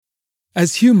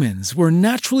As humans, we're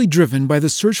naturally driven by the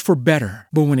search for better.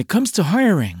 But when it comes to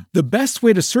hiring, the best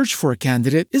way to search for a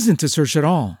candidate isn't to search at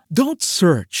all. Don't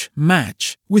search,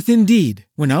 match with Indeed.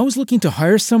 When I was looking to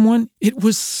hire someone, it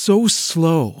was so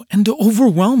slow and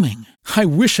overwhelming. I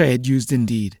wish I had used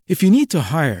Indeed. If you need to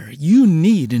hire, you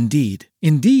need Indeed.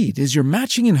 Indeed is your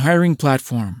matching and hiring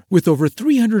platform with over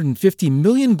 350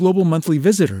 million global monthly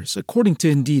visitors, according to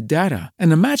Indeed data,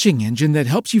 and a matching engine that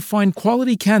helps you find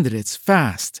quality candidates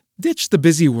fast. Ditch the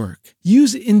busy work.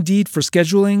 Use Indeed for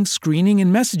scheduling, screening,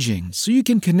 and messaging so you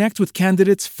can connect with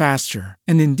candidates faster.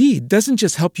 And Indeed doesn't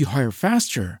just help you hire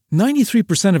faster.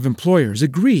 93% of employers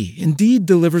agree Indeed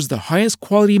delivers the highest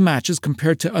quality matches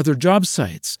compared to other job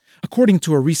sites, according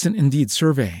to a recent Indeed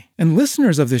survey. And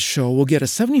listeners of this show will get a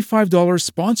 $75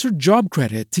 sponsored job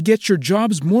credit to get your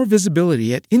jobs more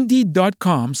visibility at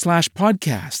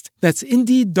Indeed.com/podcast. That's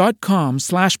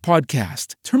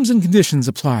Indeed.com/podcast. Terms and conditions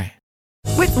apply.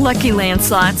 With Lucky Land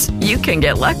Slots, you can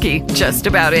get lucky just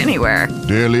about anywhere.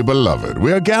 Dearly beloved,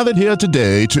 we are gathered here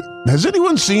today to... Has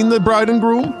anyone seen the bride and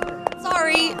groom?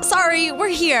 Sorry, we're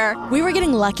here. We were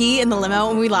getting lucky in the limo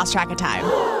and we lost track of time.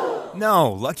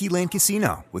 No, Lucky Land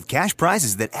Casino, with cash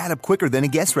prizes that add up quicker than a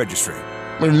guest registry.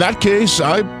 In that case,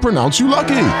 I pronounce you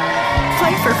lucky.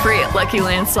 Play for free at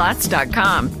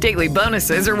LuckyLandSlots.com. Daily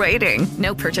bonuses are waiting.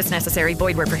 No purchase necessary.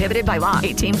 Void where prohibited by law.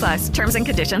 18+. Terms and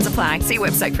conditions apply. See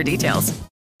website for details.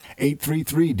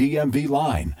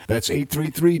 833-DMV-LINE. That's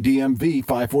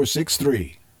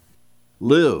 833-DMV-5463.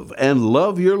 Live and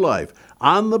love your life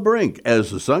on the brink as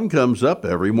the sun comes up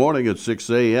every morning at 6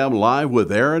 a.m. live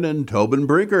with Aaron and Tobin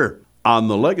Brinker on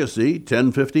the Legacy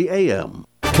 1050 a.m.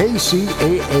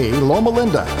 KCAA Loma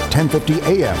Linda, 1050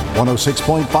 AM,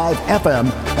 106.5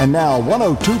 FM, and now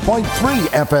 102.3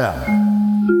 FM.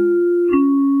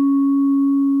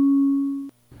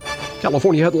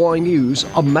 California headline news,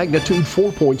 a magnitude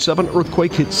 4.7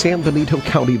 earthquake hit San Benito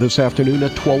County this afternoon at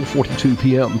 12:42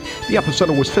 p.m. The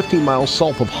epicenter was 15 miles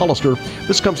south of Hollister.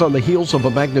 This comes on the heels of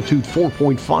a magnitude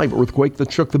 4.5 earthquake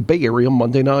that shook the Bay Area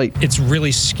Monday night. It's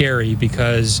really scary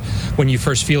because when you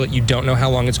first feel it, you don't know how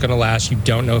long it's going to last. You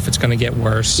don't know if it's going to get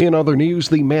worse. In other news,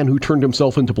 the man who turned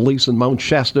himself into police in Mount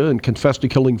Shasta and confessed to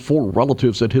killing 4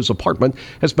 relatives at his apartment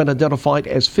has been identified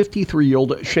as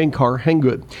 53-year-old Shankar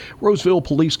Hanggood. Roseville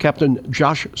Police Captain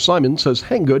Josh Simon says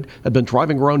Hanggood had been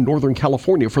driving around Northern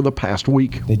California for the past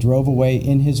week. They drove away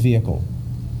in his vehicle.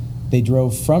 They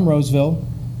drove from Roseville,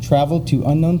 traveled to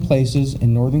unknown places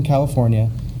in Northern California,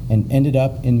 and ended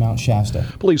up in Mount Shasta.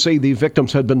 Police say the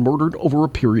victims had been murdered over a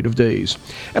period of days.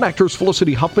 And actress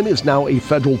Felicity Huffman is now a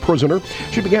federal prisoner.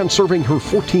 She began serving her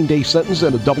 14-day sentence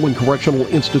at a Dublin Correctional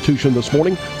Institution this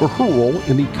morning for her role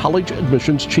in the college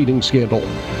admissions cheating scandal.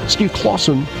 Steve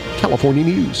Clausen, California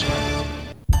News.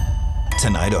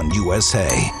 Tonight on USA.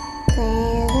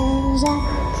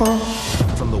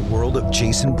 From the world of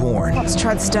Jason Bourne. What's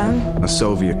Treadstone? A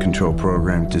Soviet-controlled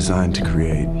program designed to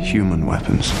create human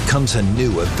weapons. Comes a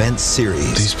new event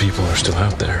series. These people are still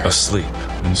out there, asleep,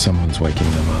 and someone's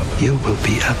waking them up. You will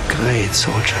be a great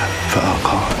soldier for our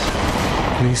cause.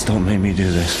 Please don't make me do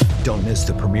this. Don't miss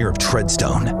the premiere of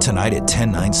Treadstone, tonight at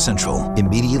 10/9 Central,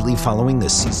 immediately following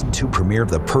the Season 2 premiere of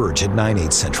The Purge at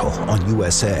 9/8 Central on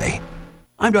USA.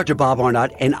 I'm Dr. Bob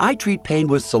Arnott, and I treat pain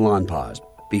with Salonpas.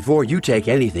 Before you take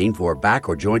anything for back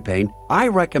or joint pain, I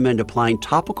recommend applying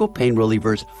topical pain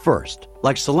relievers first,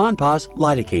 like Salonpas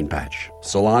Lidocaine Patch.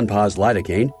 Salonpas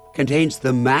Lidocaine contains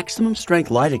the maximum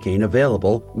strength lidocaine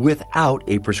available without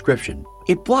a prescription.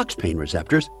 It blocks pain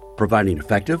receptors, providing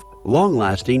effective,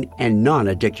 long-lasting, and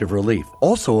non-addictive relief.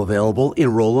 Also available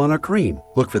in roll-on or cream.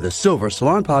 Look for the silver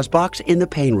Salonpas box in the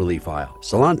pain relief aisle.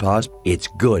 Salonpas, it's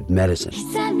good medicine.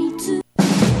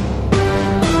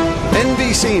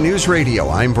 NBC News Radio,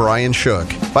 I'm Brian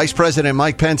Shook. Vice President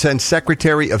Mike Pence and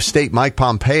Secretary of State Mike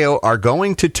Pompeo are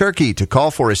going to Turkey to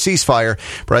call for a ceasefire.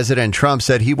 President Trump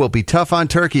said he will be tough on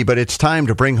Turkey, but it's time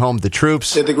to bring home the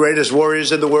troops. They're the greatest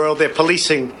warriors in the world. They're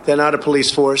policing. They're not a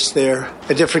police force. They're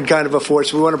a different kind of a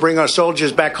force. We want to bring our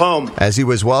soldiers back home. As he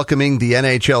was welcoming the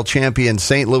NHL champion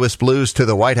St. Louis Blues to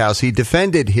the White House, he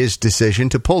defended his decision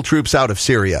to pull troops out of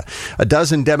Syria. A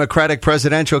dozen Democratic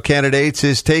presidential candidates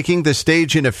is taking the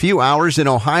stage in a few hours in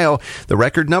Ohio. The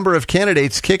record number of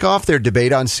candidates kick off their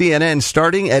debate on CNN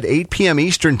starting at 8 p.m.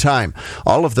 Eastern Time.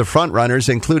 All of the frontrunners,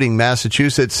 including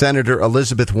Massachusetts Senator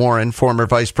Elizabeth Warren, former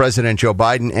Vice President Joe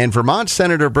Biden, and Vermont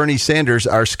Senator Bernie Sanders,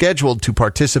 are scheduled to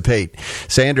participate.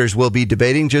 Sanders will be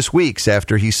debating just weeks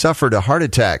after he suffered a heart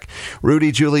attack.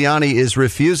 Rudy Giuliani is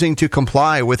refusing to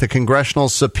comply with a congressional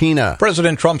subpoena.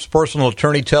 President Trump's personal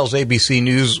attorney tells ABC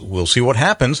News, we'll see what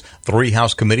happens. 3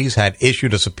 House committees had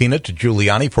issued a subpoena to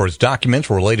Giuliani for his documents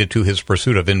related to his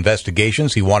pursuit of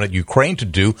investigations he wanted Ukraine to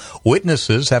do.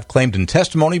 Witnesses have claimed in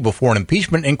testimony before an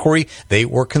impeachment inquiry they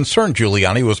were concerned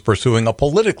Giuliani was pursuing a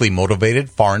politically motivated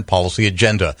foreign policy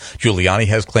agenda. Giuliani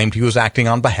has claimed he was acting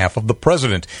on behalf of the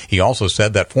president. He also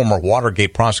said that former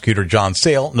Watergate prosecutor John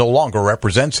Sale no longer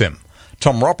represents him.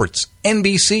 Tom Roberts,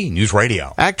 NBC News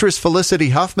Radio. Actress Felicity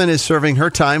Huffman is serving her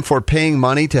time for paying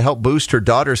money to help boost her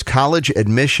daughter's college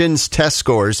admissions test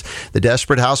scores. The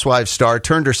Desperate Housewives star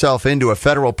turned herself into a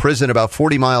federal prison about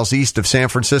 40 miles east of San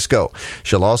Francisco.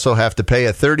 She'll also have to pay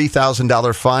a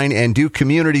 $30,000 fine and do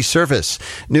community service.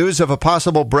 News of a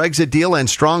possible Brexit deal and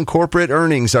strong corporate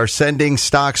earnings are sending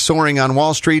stocks soaring on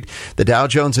Wall Street. The Dow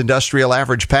Jones Industrial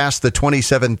Average passed the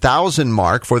 27,000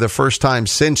 mark for the first time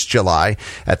since July.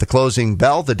 At the closing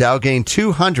bell, the Dow gained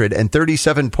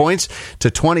 237 points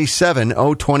to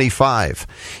 27,025.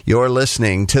 You're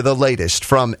listening to the latest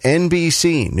from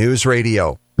NBC News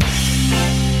Radio.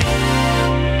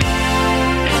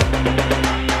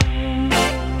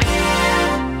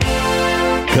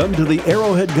 Come to the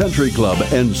Arrowhead Country Club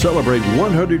and celebrate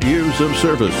 100 years of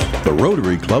service. The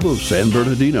Rotary Club of San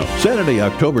Bernardino. Saturday,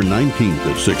 October 19th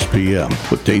at 6 p.m.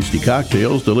 With tasty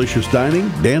cocktails, delicious dining,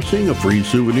 dancing, a free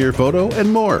souvenir photo,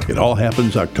 and more. It all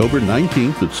happens October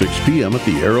 19th at 6 p.m. at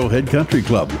the Arrowhead Country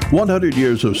Club. 100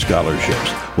 years of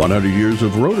scholarships, 100 years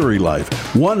of Rotary life,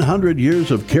 100 years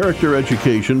of character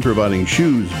education providing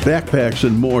shoes, backpacks,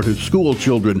 and more to school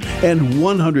children, and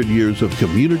 100 years of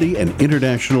community and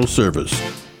international service.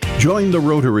 Join the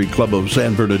Rotary Club of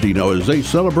San Bernardino as they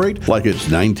celebrate like it's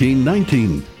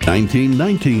 1919.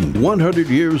 1919, 100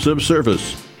 years of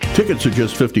service. Tickets are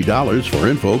just $50. For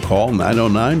info, call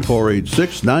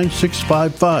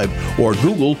 909-486-9655 or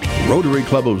Google Rotary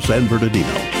Club of San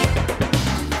Bernardino.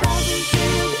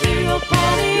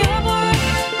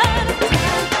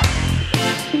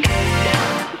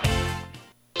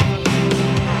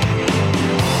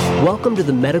 Welcome to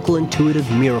the Medical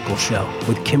Intuitive Miracle Show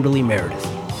with Kimberly Meredith.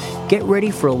 Get ready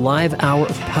for a live hour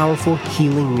of powerful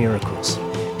healing miracles.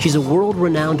 She's a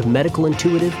world-renowned medical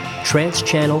intuitive, trance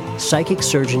channel, psychic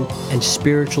surgeon, and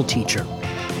spiritual teacher.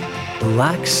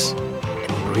 Relax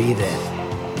and breathe in.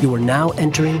 You are now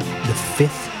entering the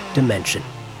fifth dimension.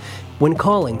 When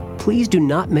calling, please do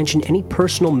not mention any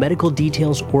personal medical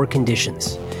details or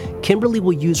conditions. Kimberly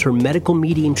will use her medical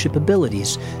mediumship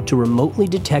abilities to remotely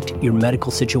detect your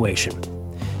medical situation.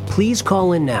 Please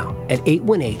call in now at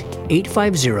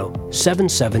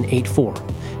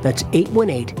 818-850-7784. That's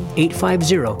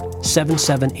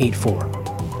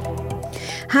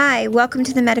 818-850-7784. Hi, welcome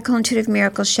to the Medical Intuitive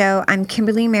Miracle Show. I'm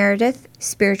Kimberly Meredith,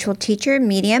 spiritual teacher,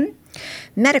 medium,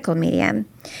 medical medium.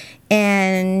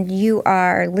 And you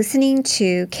are listening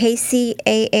to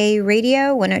KCAA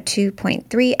Radio,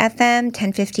 102.3 FM,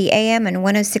 1050 AM, and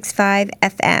 106.5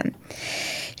 FM.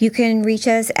 You can reach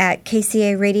us at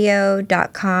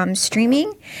kcaradio.com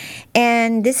streaming.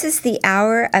 And this is the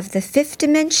hour of the fifth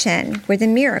dimension where the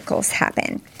miracles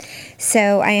happen.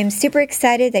 So I am super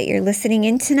excited that you're listening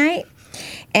in tonight.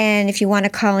 And if you want to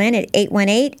call in at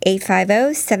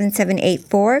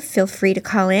 818-850-7784, feel free to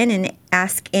call in and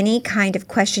ask any kind of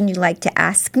question you'd like to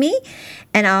ask me,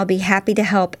 and I'll be happy to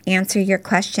help answer your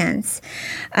questions.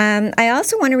 I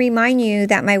also want to remind you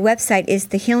that my website is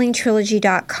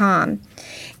thehealingtrilogy.com,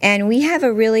 and we have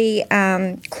a really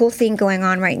cool thing going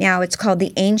on right now. It's called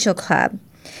the Angel Club.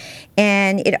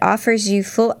 And it offers you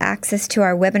full access to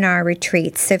our webinar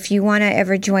retreats. So if you want to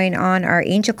ever join on our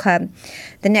Angel Club,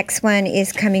 the next one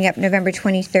is coming up November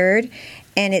 23rd,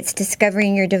 and it's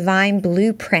Discovering Your Divine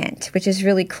Blueprint, which is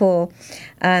really cool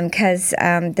because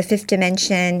the fifth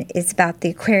dimension is about the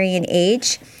Aquarian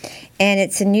age, and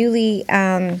it's a newly,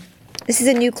 this is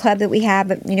a new club that we have,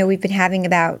 but, you know, we've been having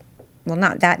about, well,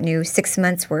 not that new, 6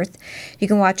 months worth. You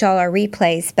can watch all our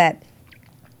replays, but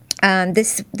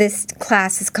this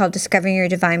class is called Discovering Your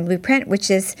Divine Blueprint,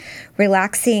 which is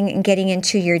relaxing and getting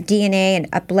into your DNA and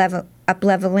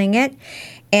up-leveling it.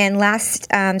 And last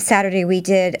Saturday we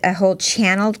did a whole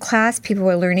channeled class. People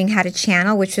were learning how to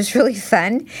channel, which was really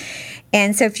fun.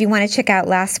 And so if you want to check out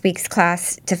last week's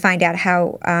class to find out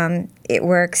how it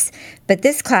works. But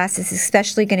this class is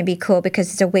especially going to be cool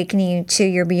because it's awakening you to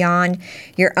your beyond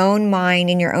your own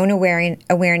mind and your own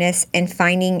awareness and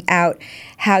finding out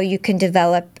how you can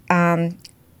develop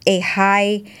a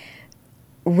high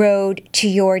road to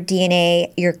your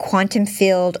DNA, your quantum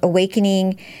field,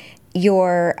 awakening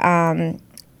your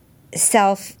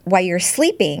self while you're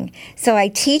sleeping. So I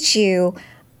teach you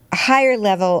a higher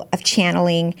level of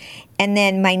channeling, and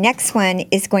then my next one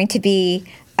is going to be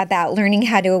about learning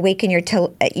how to awaken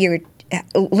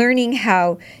learning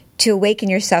how to awaken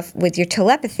yourself with your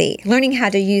telepathy, learning how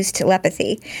to use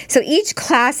telepathy. So each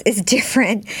class is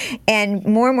different, and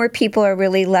more people are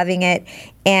really loving it.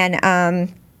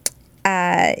 And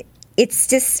it's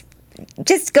just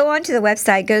go onto the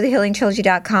website, go to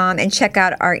thehealingtrilogy.com, and check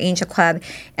out our Angel Club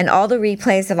and all the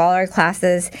replays of all our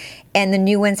classes and the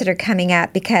new ones that are coming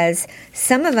up, because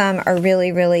some of them are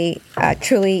really, really,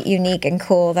 truly unique and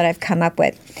cool that I've come up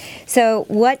with. So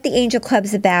what the Angel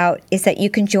Club's about is that you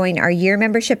can join our year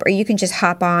membership, or you can just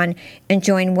hop on and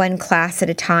join one class at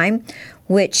a time,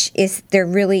 they're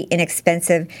really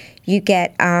inexpensive. You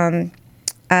get a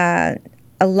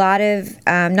lot of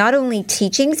not only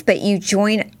teachings, but you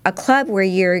join a club where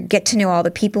you get to know all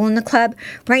the people in the club.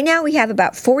 Right now we have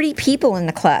about 40 people in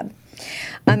the club.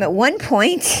 At one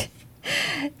point,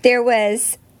 there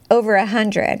was over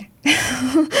 100.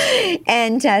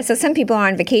 And so some people are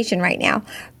on vacation right now.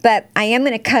 But I am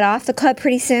going to cut off the club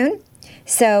pretty soon,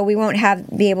 so we won't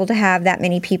be able to have that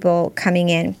many people coming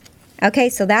in. Okay,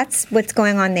 so that's what's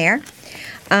going on there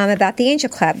about the Angel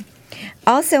Club.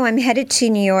 Also, I'm headed to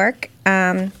New York,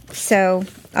 so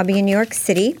I'll be in New York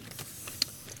City,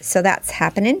 so that's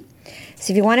happening.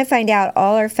 So if you want to find out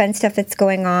all our fun stuff that's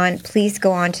going on, please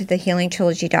go on to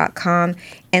thehealingtrilogy.com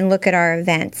and look at our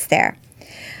events there.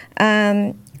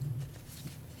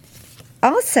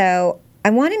 Also,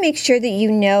 I want to make sure that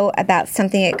you know about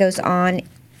something that goes on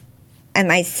at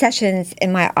my sessions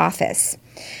in my office.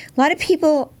 A lot of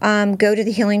people go to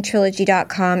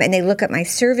thehealingtrilogy.com and they look at my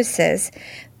services.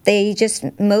 They just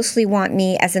mostly want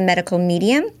me as a medical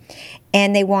medium,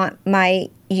 and they want my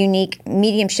unique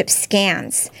mediumship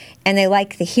scans, and they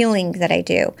like the healing that I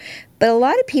do. But a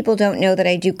lot of people don't know that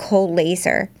I do cold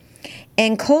laser.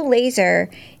 And cold laser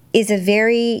is a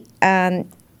very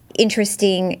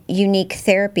interesting, unique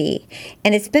therapy,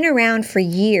 and it's been around for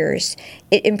years.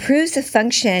 It improves the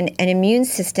function and immune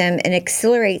system and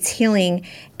accelerates healing,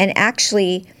 and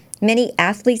actually many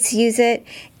athletes use it,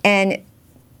 and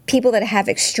people that have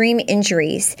extreme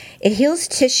injuries. It heals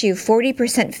tissue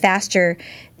 40% faster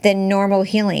than normal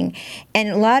healing. And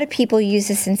a lot of people use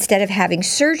this instead of having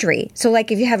surgery. So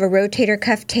like if you have a rotator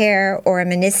cuff tear or a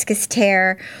meniscus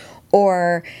tear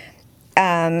or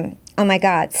oh my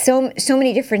God, so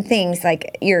many different things,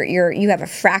 like you have a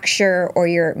fracture,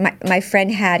 or my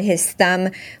friend had his thumb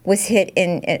was hit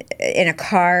in a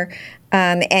car.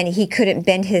 And he couldn't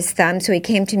bend his thumb, so he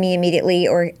came to me immediately.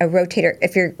 Or a rotator.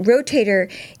 If your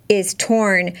rotator is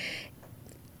torn,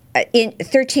 in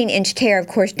 13-inch tear, of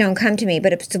course, don't come to me.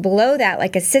 But if it's below that,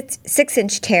 like a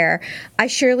 6-inch tear, I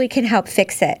surely can help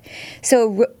fix it.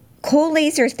 So cold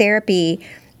laser therapy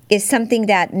is something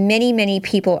that many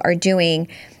people are doing,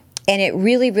 and it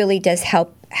really, really does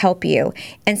help you.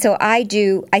 And so I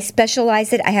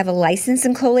specialize it. I have a license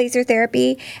in cold laser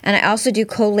therapy, and I also do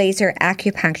cold laser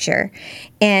acupuncture.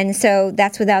 And so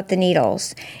that's without the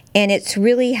needles. And it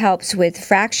really helps with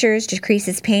fractures,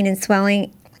 decreases pain and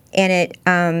swelling, and it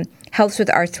helps with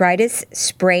arthritis,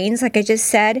 sprains, like I just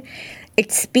said.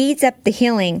 It speeds up the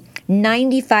healing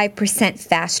 95%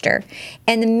 faster.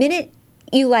 And the minute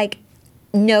you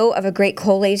know of a great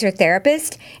cold laser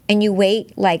therapist and you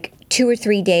wait 2 or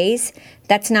 3 days,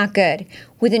 that's not good.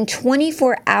 Within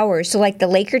 24 hours, so like the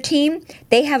Laker team,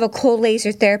 they have a cold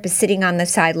laser therapist sitting on the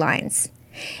sidelines.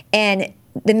 And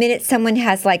the minute someone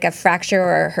has like a fracture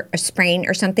or a sprain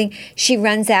or something, she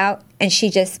runs out and she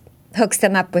just hooks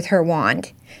them up with her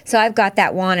wand. So I've got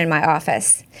that wand in my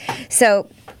office. So,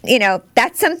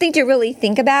 that's something to really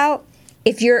think about.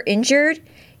 If you're injured,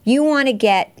 you want to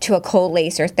get to a cold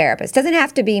laser therapist. Doesn't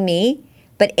have to be me,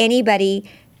 but anybody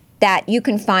that you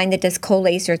can find that does cold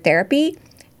laser therapy,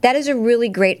 that is a really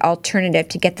great alternative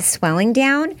to get the swelling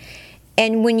down.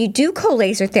 And when you do cold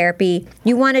laser therapy,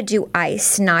 you want to do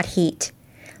ice, not heat.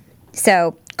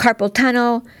 So carpal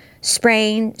tunnel,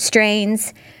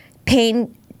 strains,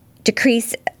 pain,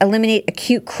 decrease, eliminate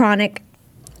acute chronic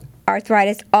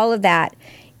arthritis, all of that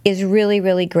is really,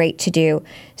 really great to do.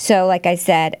 So like I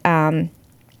said,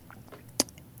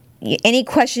 any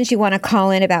questions you want to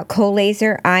call in about cold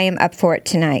laser, I am up for it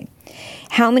tonight.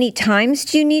 How many times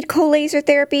do you need cold laser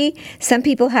therapy? Some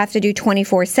people have to do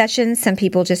 24 sessions. Some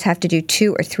people just have to do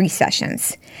 2 or 3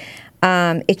 sessions.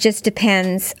 It just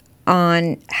depends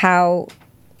on how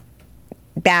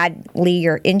badly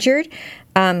you're injured.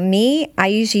 I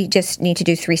usually just need to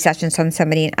do 3 sessions on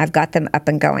somebody, and I've got them up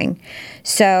and going.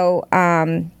 So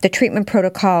the treatment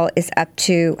protocol is up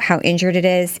to how injured it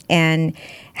is and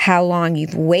how long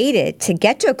you've waited to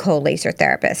get to a cold laser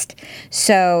therapist.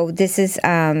 So this is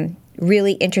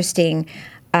really interesting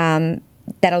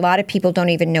that a lot of people don't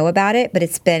even know about it, but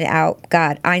it's been out.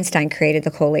 God, Einstein created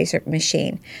the cold laser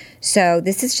machine. So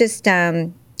this is just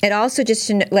It also, just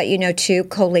to let you know too,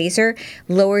 cold laser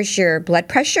lowers your blood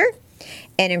pressure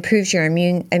and improves your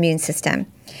immune system.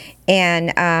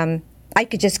 And I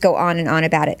could just go on and on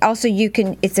about it. Also,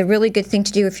 it's a really good thing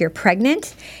to do if you're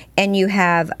pregnant and you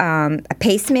have a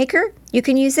pacemaker. You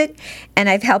can use it. And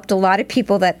I've helped a lot of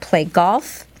people that play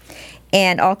golf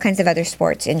and all kinds of other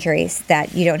sports injuries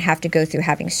that you don't have to go through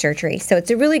having surgery. So it's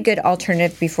a really good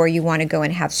alternative before you want to go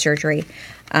and have surgery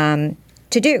to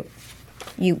do.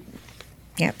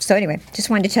 Yeah, so anyway, just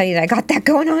wanted to tell you that I got that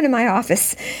going on in my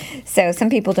office. So some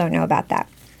people don't know about that.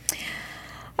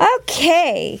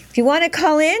 Okay, if you want to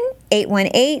call in,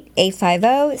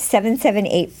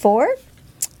 818-850-7784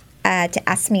 to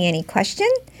ask me any question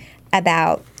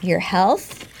about your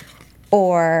health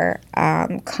or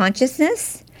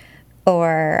consciousness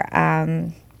or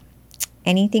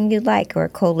anything you'd like, or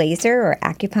cold laser or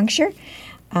acupuncture,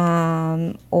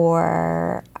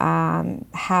 or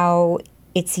how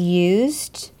it's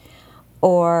used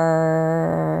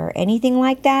or anything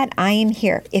like that, I am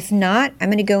here. If not, I'm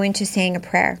going to go into saying a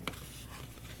prayer.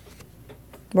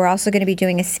 We're also going to be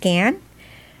doing a scan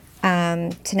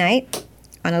tonight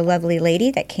on a lovely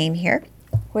lady that came here.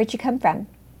 Where'd you come from?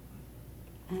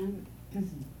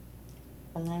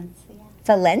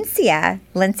 Valencia,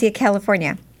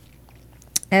 California.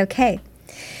 Okay.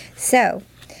 So,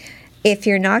 if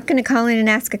you're not going to call in and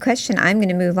ask a question, I'm going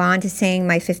to move on to saying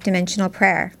my fifth dimensional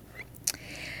prayer.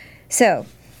 So,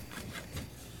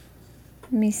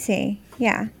 let me see.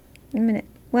 Yeah, a minute.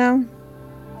 Well,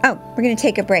 we're going to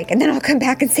take a break, and then I'll come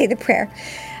back and say the prayer.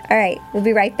 All right, we'll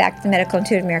be right back to the Medical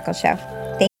Intuitive Miracle Show.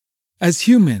 As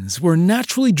humans, we're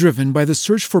naturally driven by the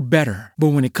search for better.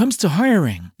 But when it comes to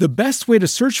hiring, the best way to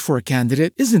search for a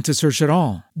candidate isn't to search at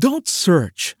all. Don't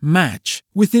search, match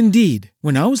with Indeed.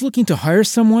 When I was looking to hire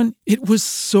someone, it was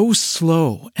so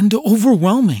slow and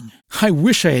overwhelming. I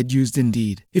wish I had used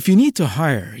Indeed. If you need to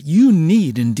hire, you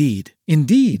need Indeed.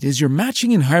 Indeed is your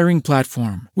matching and hiring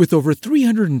platform with over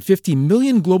 350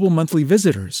 million global monthly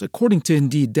visitors, according to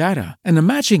Indeed data, and a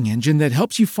matching engine that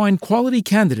helps you find quality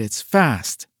candidates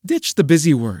fast. Ditch the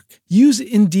busy work. Use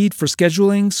Indeed for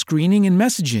scheduling, screening, and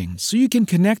messaging so you can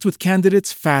connect with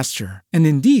candidates faster. And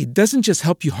Indeed doesn't just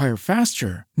help you hire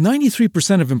faster.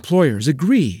 93% of employers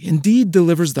agree Indeed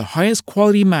delivers the highest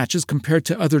quality matches compared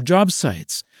to other job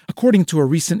sites, according to a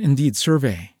recent Indeed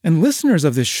survey. And listeners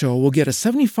of this show will get a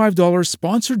 $75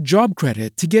 sponsored job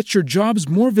credit to get your jobs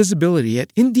more visibility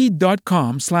at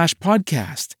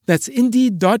Indeed.com/podcast. That's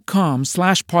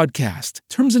Indeed.com/podcast.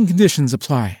 Terms and conditions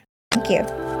apply. Thank you.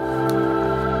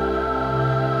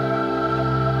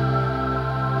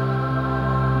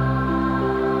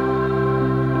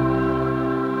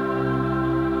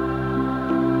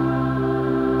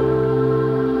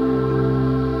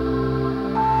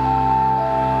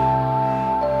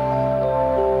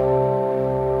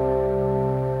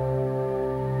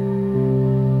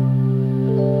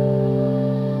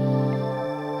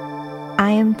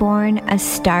 I am born a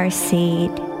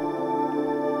starseed,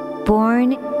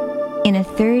 born in a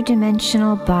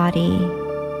third-dimensional body.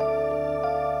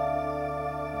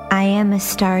 I am a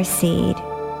starseed,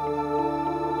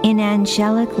 an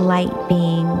angelic light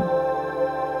being.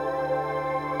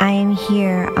 I am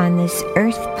here on this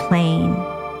earth plane.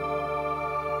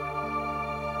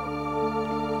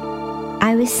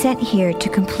 I was sent here to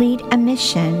complete a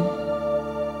mission.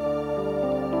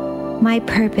 My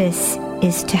purpose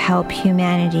is to help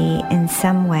humanity in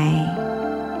some way.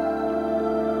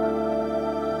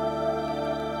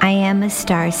 I am a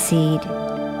starseed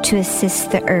to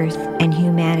assist the earth and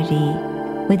humanity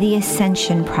with the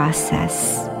ascension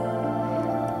process.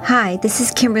 Hi, this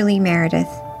is Kimberly Meredith.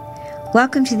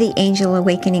 Welcome to the Angel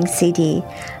Awakening CD.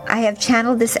 I have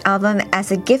channeled this album as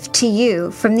a gift to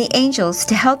you from the angels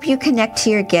to help you connect to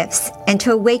your gifts and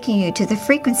to awaken you to the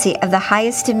frequency of the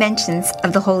highest dimensions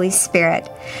of the Holy Spirit.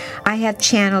 I have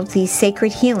channeled these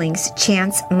sacred healings,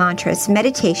 chants, mantras,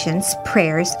 meditations,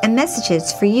 prayers, and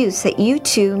messages for you so that you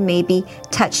too may be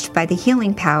touched by the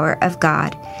healing power of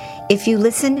God. If you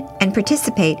listen and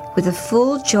participate with a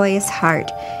full, joyous heart,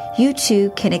 you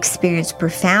too can experience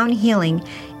profound healing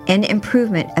and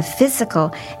improvement of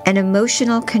physical and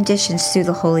emotional conditions through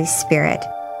the Holy Spirit.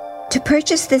 To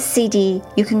purchase this CD,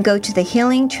 you can go to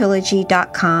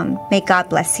thehealingtrilogy.com. May God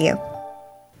bless you.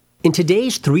 In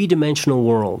today's three-dimensional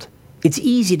world, it's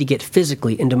easy to get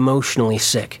physically and emotionally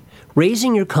sick.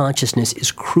 Raising your consciousness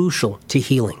is crucial to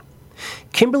healing.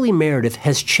 Kimberly Meredith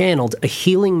has channeled a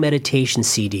healing meditation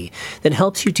CD that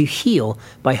helps you to heal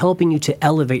by helping you to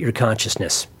elevate your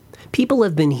consciousness. People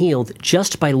have been healed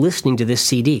just by listening to this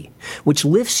CD, which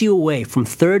lifts you away from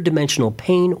third-dimensional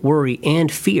pain, worry,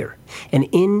 and fear, and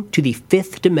into the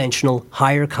fifth-dimensional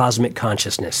higher cosmic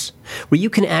consciousness, where you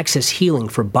can access healing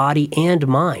for body and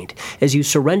mind as you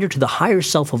surrender to the higher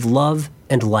self of love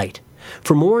and light.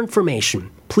 For more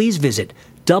information, please visit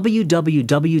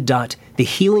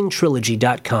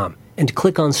www.thehealingtrilogy.com and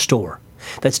click on Store.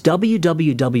 That's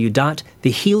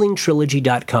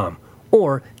www.thehealingtrilogy.com.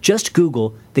 Or just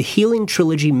Google the Healing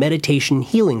Trilogy Meditation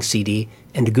Healing CD,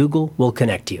 and Google will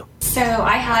connect you. So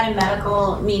I had a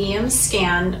medical medium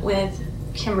scan with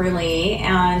Kimberly,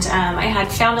 and I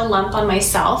had found a lump on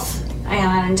myself.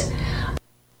 And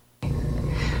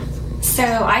so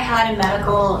I had a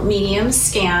medical medium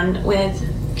scan with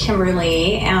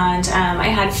Kimberly, and I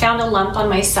had found a lump on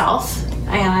myself.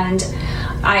 And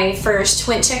I first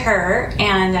went to her,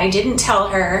 and I didn't tell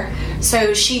her.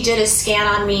 So she did a scan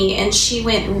on me, and she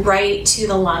went right to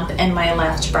the lump in my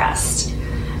left breast.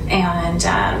 And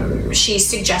she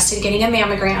suggested getting a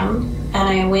mammogram, and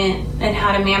I went and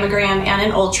had a mammogram and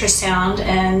an ultrasound,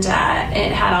 and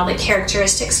it had all the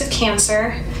characteristics of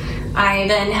cancer. I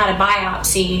then had a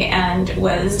biopsy and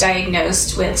was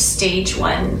diagnosed with stage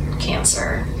 1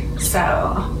 cancer.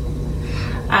 So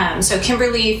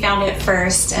Kimberly found it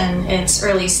first in its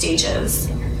early stages.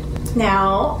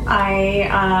 Now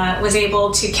I was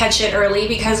able to catch it early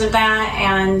because of that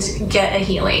and get a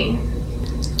healing.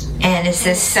 And is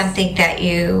this something that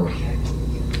you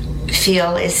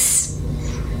feel is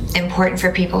important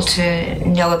for people to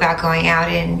know about going out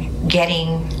and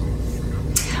getting?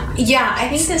 Yeah, I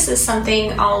think this is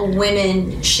something all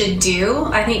women should do.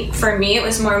 I think for me it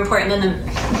was more important than the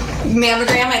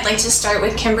mammogram. I'd like to start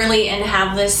with Kimberly and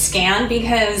have this scan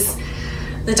because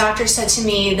the doctor said to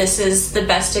me this is the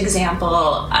best example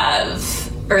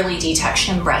of early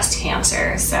detection breast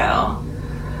cancer. So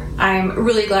I'm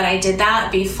really glad I did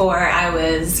that before I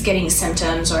was getting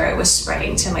symptoms or it was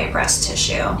spreading to my breast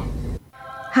tissue.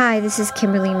 Hi, this is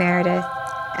Kimberly Meredith.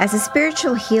 As a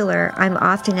spiritual healer, I'm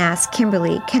often asked,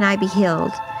 Kimberly, can I be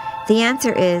healed? The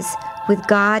answer is, with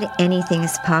God, anything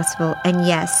is possible. And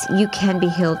yes, you can be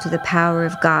healed through the power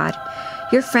of God.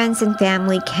 Your friends and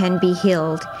family can be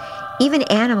healed. Even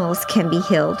animals can be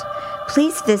healed.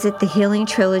 Please visit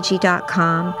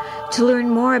thehealingtrilogy.com to learn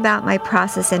more about my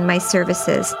process and my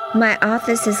services. My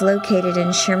office is located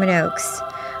in Sherman Oaks.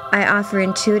 I offer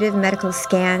intuitive medical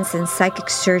scans and psychic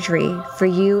surgery for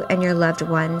you and your loved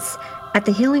ones. At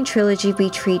the Healing Trilogy, we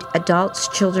treat adults,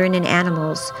 children, and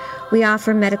animals. We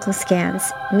offer medical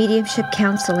scans, mediumship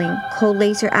counseling, cold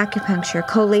laser acupuncture,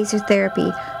 cold laser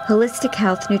therapy, holistic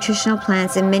health, nutritional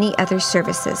plans, and many other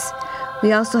services.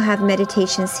 We also have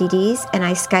meditation CDs, and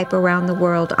I Skype around the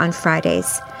world on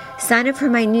Fridays. Sign up for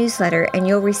my newsletter, and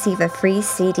you'll receive a free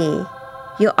CD.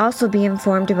 You'll also be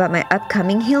informed about my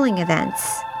upcoming healing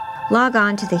events. Log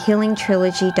on to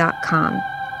thehealingtrilogy.com.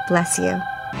 Bless you.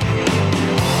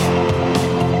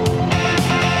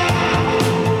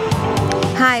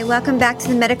 Hi, welcome back to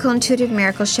the Medical Intuitive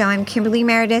Miracle Show. I'm Kimberly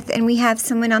Meredith, and we have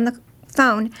someone on the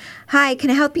phone. Hi, can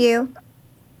I help you?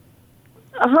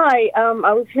 Hi,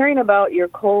 I was hearing about your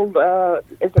cold,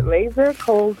 is it laser?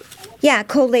 Yeah,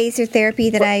 cold laser therapy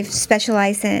that I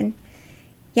specialize in.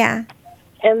 Yeah.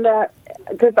 And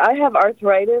because I have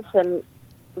arthritis and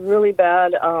really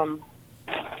bad, how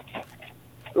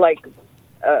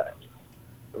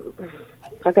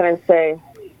can I say?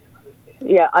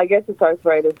 Yeah, I guess it's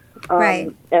arthritis.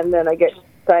 Right. And then I get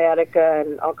sciatica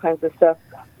and all kinds of stuff.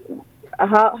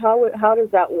 How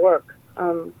does that work?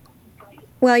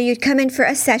 Well, you'd come in for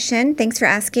a session. Thanks for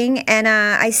asking. And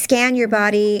I scan your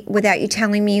body without you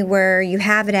telling me where you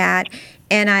have it at.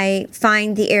 And I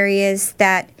find the areas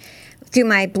that, through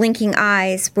my blinking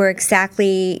eyes, where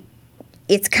exactly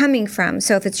it's coming from.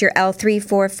 So if it's your L3,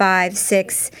 4, 5,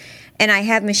 6, and I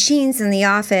have machines in the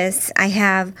office. I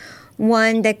have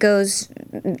one that goes,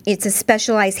 it's a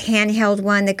specialized handheld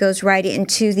one that goes right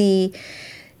into the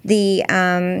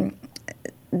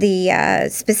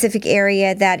specific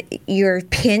area that you're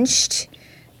pinched,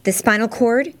 the spinal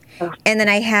cord. And then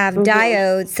I have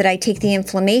diodes that I take the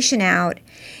inflammation out.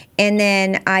 And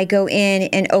then I go in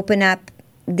and open up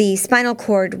the spinal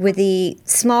cord with the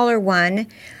smaller one.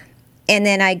 And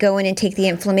then I go in and take the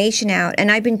inflammation out.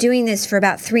 And I've been doing this for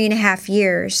about 3.5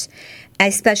 years. I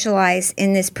specialize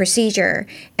in this procedure.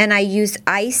 And I use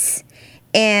ice.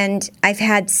 And I've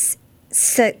had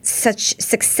such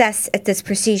success at this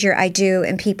procedure I do,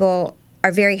 and people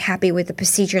are very happy with the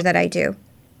procedure that I do.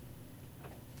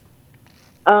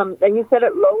 And you said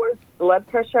it lowers blood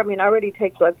pressure. I mean, I already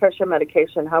take blood pressure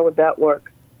medication. How would that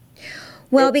work?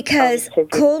 Well, because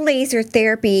cold laser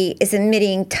therapy is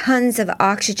emitting tons of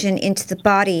oxygen into the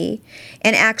body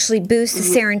and actually boosts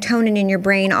the serotonin in your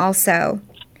brain also.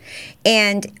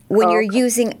 And when you're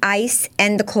using ice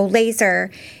and the cold laser,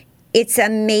 it's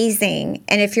amazing.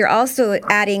 And if you're also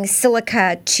adding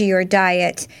silica to your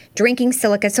diet, drinking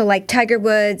silica, so like Tiger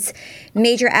Woods,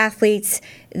 major athletes,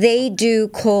 they do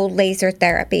cold laser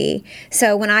therapy.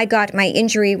 So when I got my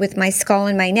injury with my skull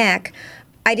and my neck,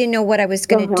 I didn't know what I was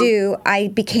going to do. I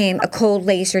became a cold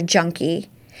laser junkie.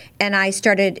 And I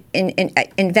started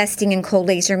investing in cold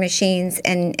laser machines,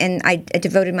 and I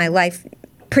devoted my life,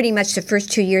 pretty much the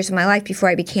first 2 years of my life before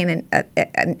I became a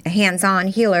hands-on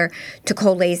healer, to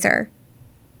cold laser.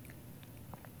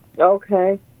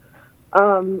 Okay.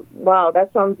 Wow,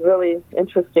 that sounds really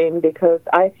interesting, because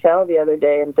I fell the other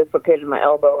day and dislocated my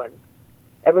elbow, and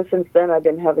ever since then I've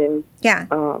been having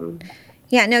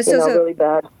really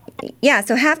bad. Yeah,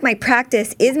 so half my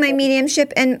practice is my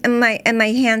mediumship and my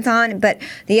hands-on, but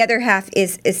the other half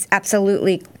is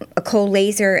absolutely a cold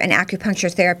laser and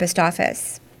acupuncture therapist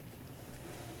office.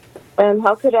 And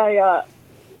how could I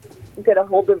get a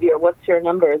hold of you? What's your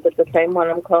number? Is it the same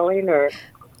one I'm calling, or?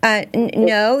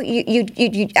 No,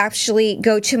 you actually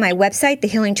go to my website,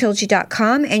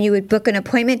 thehealingtrilogy.com, and you would book an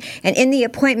appointment. And in the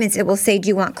appointments, it will say, do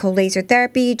you want cold laser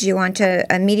therapy? Do you want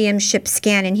a mediumship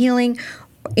scan and healing?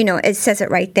 You know, it says it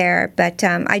right there. But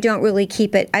I don't really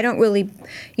keep it. I don't really,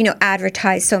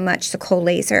 advertise so much the cold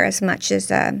laser as much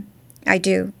as I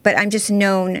do. But I'm just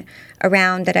known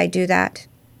around that I do that.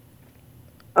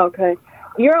 Okay.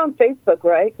 You're on Facebook,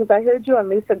 right? Because I heard you on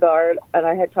Lisa Gard, and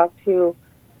I had talked to you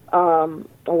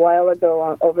a while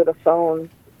ago over the phone.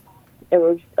 It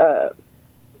was I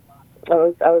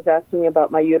was asking you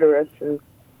about my uterus and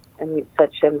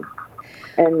such, and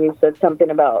you said something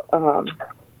about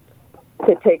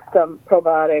to take some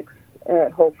probiotics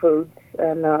at Whole Foods,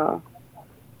 and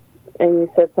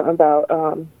you said something about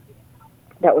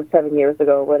that was 7 years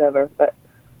ago or whatever. But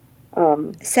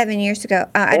 7 years ago,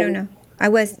 I don't know. I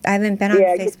haven't been on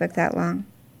Facebook that long.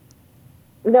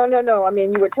 No. I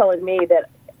mean, you were telling me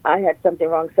that I had something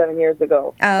wrong 7 years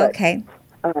ago. Oh, okay.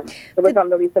 It was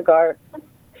on the Lisa Gard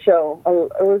show.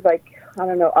 It was like, I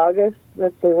don't know, August.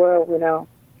 Let's see, where are we now?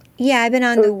 Yeah, I've been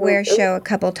on the Where show a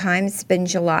couple times. It's been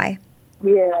July.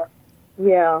 Yeah.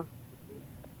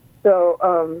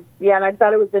 So, and I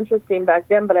thought it was interesting back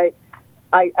then, but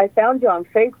I found you on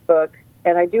Facebook,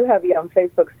 and I do have you on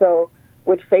Facebook, so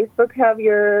would Facebook have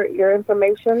your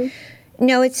information?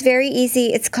 No, it's very easy.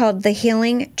 It's called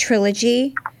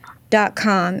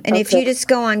thehealingtrilogy.com. And if you just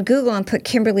go on Google and put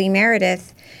Kimberly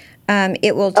Meredith,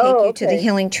 it will take you to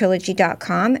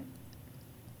thehealingtrilogy.com.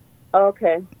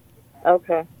 Okay.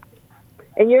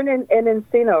 And you're in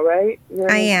Encino, right?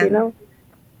 I am. Encino?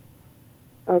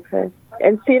 Okay.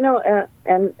 Encino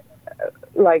and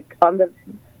like on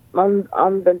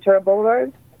Ventura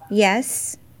Boulevard?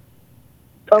 Yes.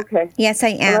 Okay. Yes, I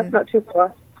am. Well, that's not too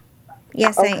far.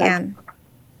 Yes, I am.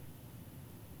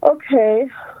 Okay.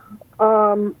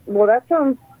 Well, that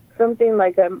sounds something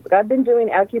like I've been doing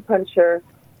acupuncture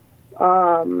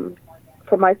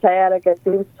for my sciatica. It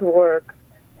seems to work.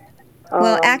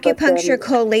 Well, acupuncture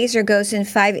cold laser goes in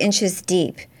 5 inches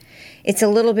deep. It's a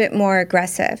little bit more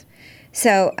aggressive.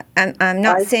 So I'm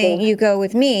not saying you go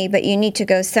with me, but you need to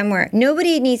go somewhere.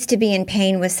 Nobody needs to be in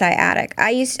pain with sciatic.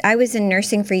 I was in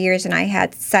nursing for years, and I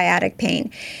had sciatic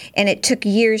pain, and it took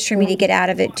years for me to get out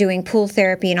of it, doing pool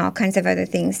therapy and all kinds of other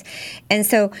things. And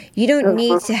so you don't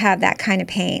need to have that kind of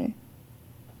pain.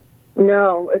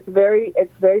 No, it's very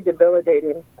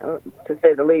debilitating, to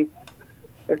say the least.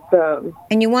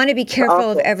 And you want to be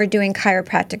careful of ever doing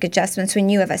chiropractic adjustments when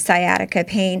you have a sciatica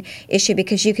pain issue,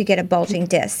 because you could get a bulging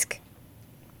disc.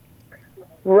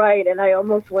 Right, and I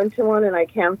almost went to one, and I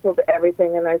canceled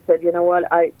everything, and I said, you know what,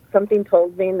 something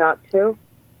told me not to,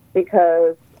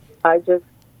 because I just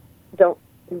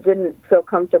didn't feel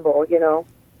comfortable,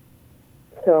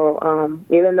 So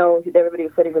even though everybody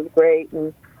said he was great,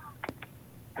 and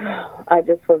I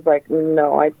just was like,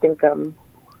 no, I think I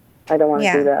don't want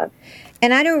to do that.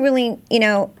 And I don't really,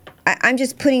 I'm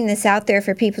just putting this out there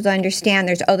for people to understand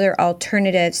there's other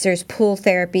alternatives. There's pool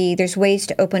therapy. There's ways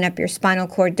to open up your spinal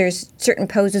cord. There's certain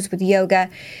poses with yoga.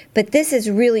 But this is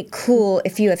really cool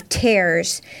if you have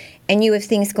tears and you have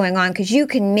things going on, because you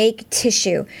can make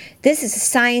tissue. This is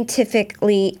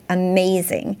scientifically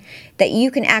amazing that you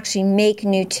can actually make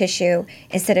new tissue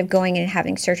instead of going in and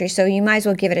having surgery. So you might as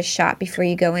well give it a shot before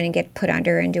you go in and get put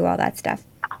under and do all that stuff.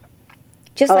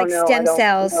 Just like stem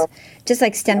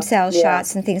cell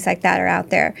shots and things like that are out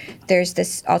there. There's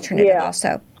this alternative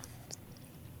also.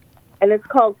 And it's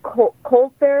called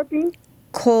cold therapy?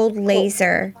 Cold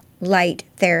laser light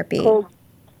therapy.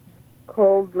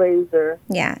 Cold laser.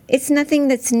 Yeah, it's nothing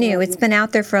that's new. It's been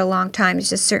out there for a long time. It's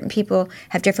just certain people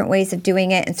have different ways of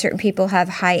doing it, and certain people have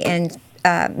high-end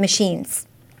machines.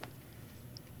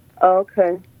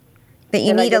 Okay. But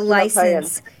you need a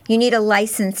license. You need a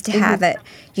license to have it.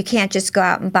 You can't just go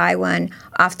out and buy one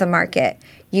off the market.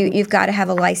 You've got to have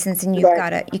a license, and you've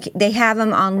got to. They have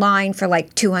them online for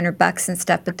like $200 and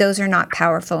stuff, but those are not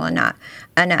powerful enough.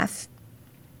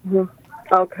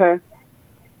 Okay.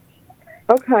 Okay.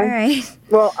 All right.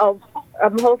 Well,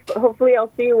 hopefully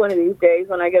I'll see you one of these days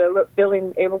when I get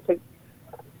feeling able to.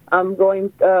 I'm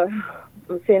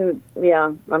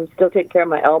still taking care of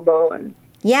my elbow and.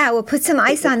 Yeah, well, put some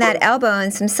ice on that elbow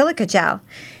and some silica gel.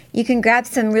 You can grab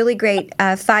some really great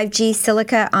 5G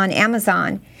silica on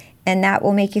Amazon, and that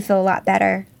will make you feel a lot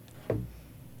better.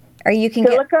 Or you can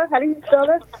silica? How do you spell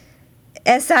that?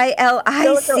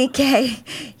 SILICK.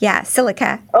 Yeah,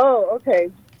 silica. Oh, okay.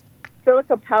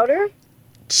 Silica powder?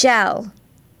 Gel.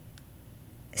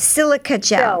 Silica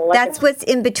gel. That's what's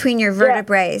in between your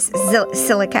vertebrae.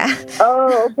 Silica.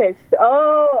 Oh, okay.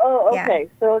 Okay. Yeah.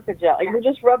 Silica gel. You can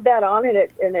just rub that on and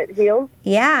it heals?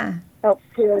 Yeah. Helps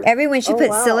heal. Everyone should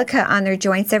put silica on their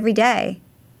joints every day.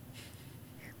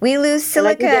 We lose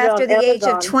silica after the age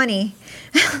of 20.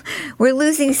 We're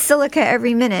losing silica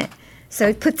every minute.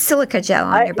 So put silica gel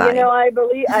on your body. I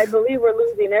believe we're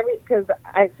losing because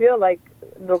I feel like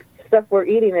the stuff we're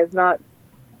eating is not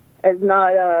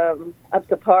up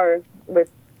to par with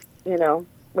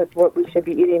what we should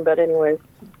be eating. But anyways,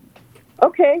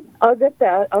 okay, I'll get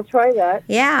that. I'll try that.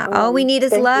 Yeah, all we need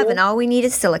is love, and all we need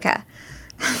is silica.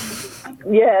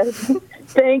 Yes,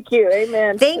 thank you.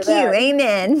 Amen. Thank you.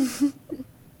 Amen.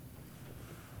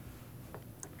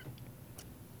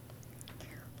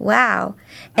 Wow.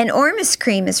 And Ormus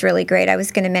cream is really great. I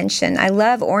was going to mention. I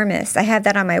love Ormus. I have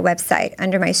that on my website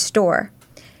under my store.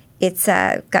 It's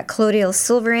got colloidal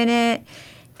silver in it,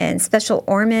 and special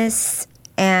Ormus,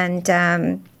 and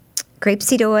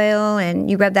grapeseed oil,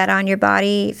 and you rub that on your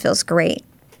body. It feels great.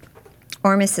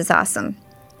 Ormus is awesome.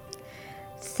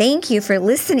 Thank you for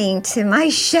listening to my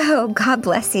show. God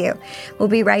bless you. We'll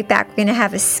be right back. We're going to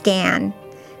have a scan,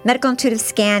 medical intuitive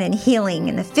scan and healing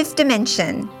in the 5th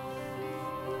dimension.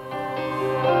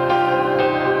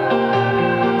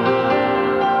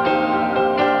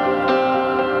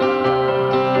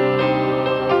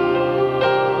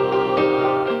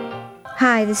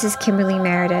 Hi, this is Kimberly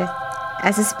Meredith.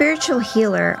 As a spiritual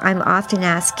healer, I'm often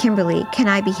asked, Kimberly, can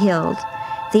I be healed?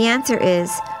 The answer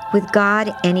is, with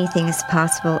God, anything is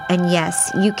possible. And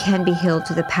yes, you can be healed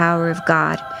through the power of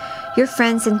God. Your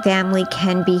friends and family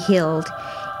can be healed.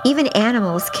 Even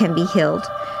animals can be healed.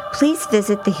 Please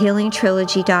visit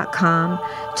thehealingtrilogy.com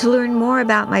to learn more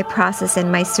about my process and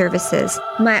my services.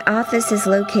 My office is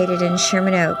located in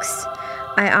Sherman Oaks.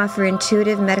 I offer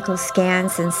intuitive medical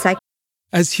scans and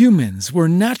As humans, we're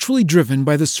naturally driven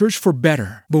by the search for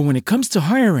better. But when it comes to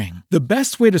hiring, the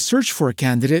best way to search for a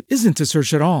candidate isn't to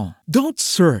search at all. Don't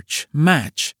search,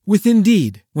 match with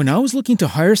Indeed. When I was looking to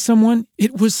hire someone,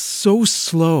 it was so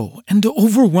slow and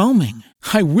overwhelming.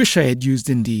 I wish I had used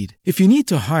Indeed. If you need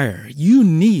to hire, you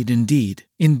need Indeed.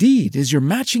 Indeed is your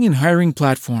matching and hiring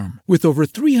platform with over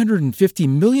 350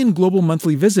 million global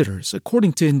monthly visitors,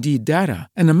 according to Indeed data,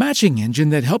 and a matching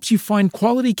engine that helps you find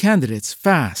quality candidates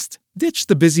fast. Ditch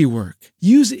the busy work.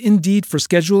 Use Indeed for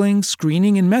scheduling,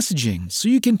 screening, and messaging so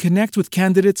you can connect with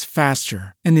candidates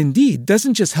faster. And Indeed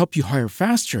doesn't just help you hire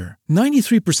faster.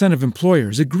 93% of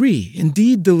employers agree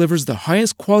Indeed delivers the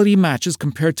highest quality matches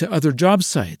compared to other job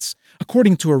sites,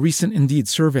 according to a recent Indeed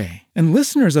survey. And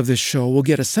listeners of this show will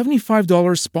get a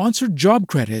 $75 sponsored job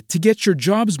credit to get your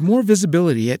jobs more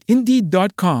visibility at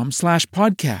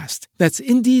Indeed.com/podcast. That's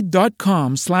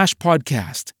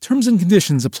Indeed.com/podcast. Terms and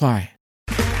conditions apply.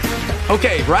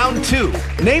 Okay, round 2.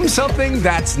 Name something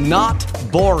that's not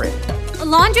boring. A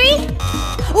laundry?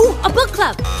 Ooh, a book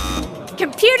club.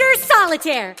 Computer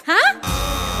solitaire, huh?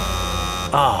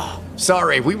 Ah, oh,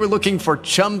 sorry, we were looking for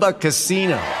Chumba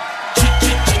Casino.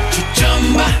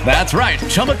 That's right,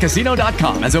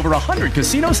 ChumbaCasino.com has over 100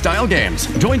 casino-style games.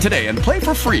 Join today and play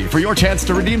for free for your chance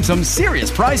to redeem some serious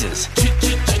prizes.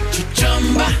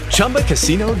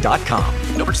 ChumbaCasino.com.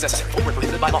 No purchase necessary. Void where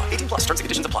prohibited by law. 18+ terms and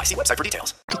conditions apply. See website for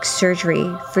details. Surgery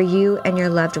for you and your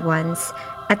loved ones.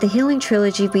 At the Healing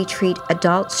Trilogy, we treat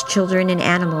adults, children, and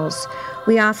animals.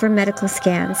 We offer medical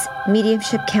scans,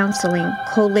 mediumship counseling,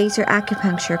 cold laser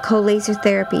acupuncture, cold laser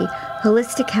therapy,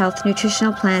 holistic health,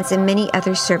 nutritional plans, and many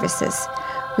other services.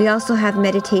 We also have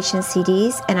meditation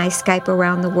CDs, and I Skype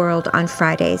around the world on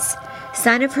Fridays.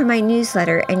 Sign up for my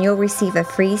newsletter, and you'll receive a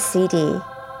free CD.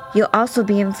 You'll also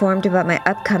be informed about my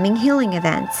upcoming healing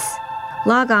events.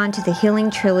 Log on to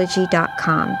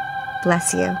thehealingtrilogy.com.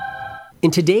 bless you.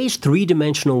 In today's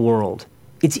three-dimensional world,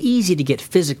 it's easy to get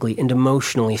physically and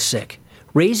emotionally sick.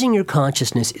 Raising your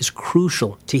consciousness is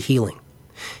crucial to healing.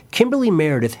 Kimberly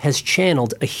Meredith has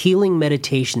channeled a healing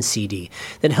meditation CD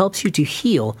that helps you to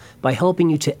heal by helping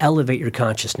you to elevate your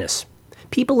consciousness.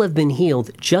 People have been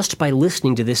healed just by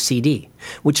listening to this CD,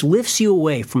 which lifts you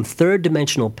away from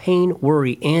third-dimensional pain,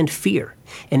 worry, and fear,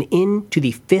 and into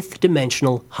the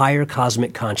fifth-dimensional higher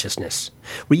cosmic consciousness,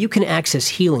 where you can access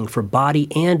healing for body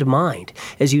and mind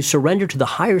as you surrender to the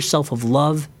higher self of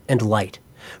love and light.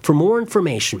 For more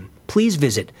information, please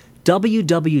visit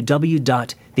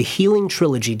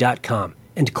www.thehealingtrilogy.com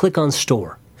and click on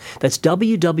Store. That's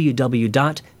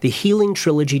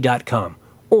www.thehealingtrilogy.com.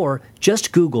 Or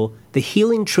just Google the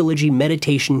Healing Trilogy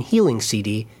Meditation Healing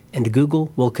CD and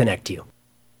Google will connect you.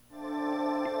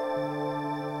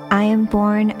 I am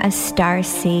born a star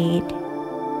seed,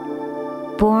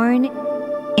 born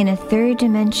in a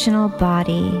third-dimensional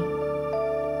body.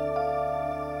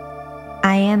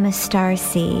 I am a star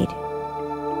seed,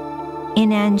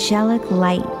 an angelic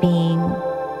light being.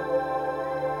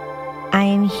 I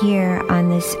am here on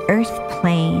this earth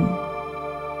plane.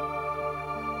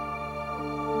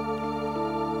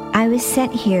 I was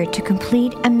sent here to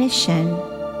complete a mission.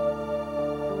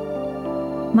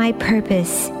 My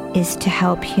purpose is to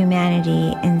help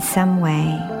humanity in some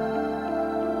way.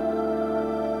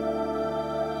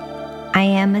 I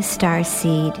am a star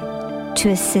seed to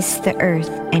assist the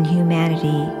earth and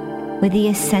humanity with the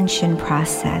ascension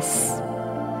process.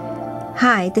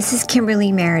 Hi, this is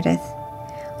Kimberly Meredith.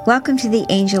 Welcome to the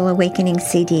Angel Awakening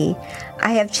CD.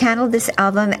 I have channeled this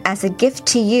album as a gift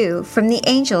to you from the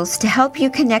angels to help you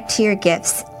connect to your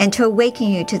gifts and to awaken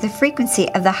you to the frequency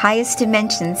of the highest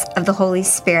dimensions of the Holy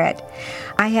Spirit.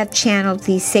 I have channeled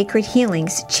these sacred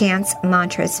healings, chants,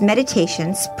 mantras,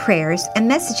 meditations, prayers, and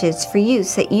messages for you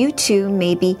so that you too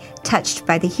may be touched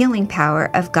by the healing power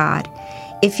of God.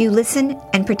 If you listen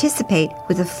and participate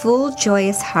with a full,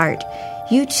 joyous heart,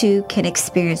 you too can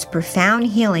experience profound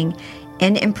healing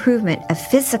and improvement of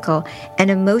physical and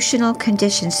emotional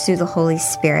conditions through the Holy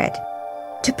Spirit.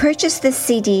 To purchase this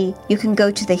CD, you can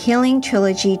go to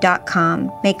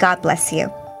thehealingtrilogy.com. May God bless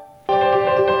you.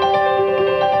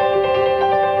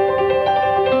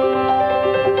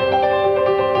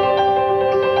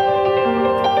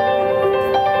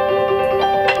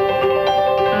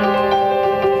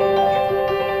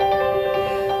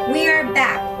 We are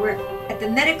back. We're at the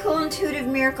Medical Intuitive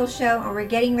Miracle Show, and we're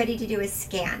getting ready to do a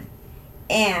scan.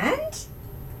 And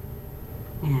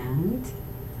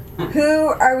who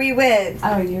are we with?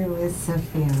 Oh, you're with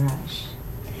Sophia Rush.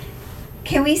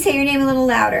 Can we say your name a little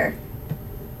louder?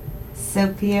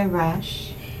 Sophia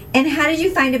Rush. And how did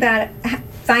you find out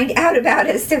about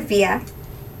us, Sophia?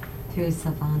 Through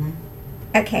Savannah.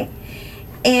 Okay.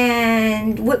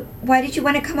 And why did you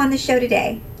want to come on the show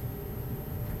today?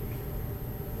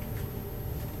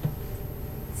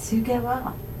 To get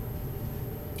well.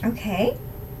 Okay.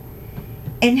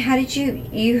 And how did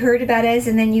you heard about us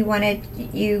and then you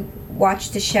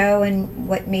watched the show, and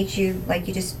what made you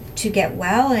just to get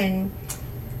well? And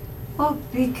well,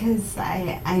 because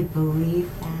I believe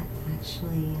that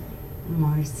actually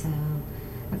more so.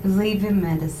 I believe in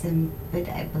medicine, but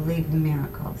I believe in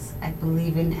miracles. I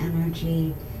believe in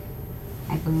energy.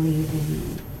 I believe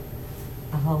in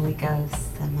the Holy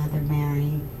Ghost, the Mother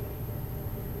Mary.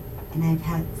 And I've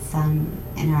had some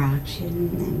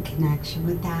interaction and connection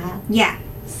with that. Yeah.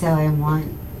 So I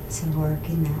want to work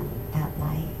in that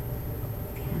light.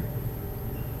 Yeah.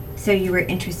 So you were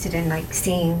interested in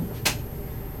seeing.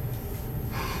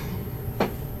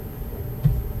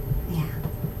 Yeah.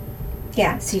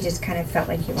 Yeah. So you just kind of felt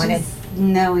like you wanted. Just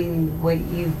knowing what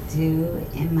you do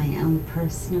in my own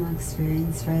personal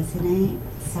experience resonate.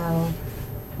 So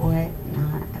what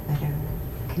not a better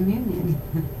communion?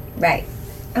 Right.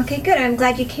 Okay, good. I'm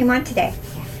glad you came on today.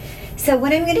 Yeah. So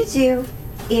what I'm going to do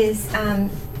is I'm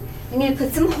going to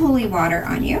put some holy water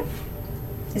on you.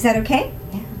 Is that okay?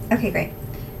 Yeah. Okay, great.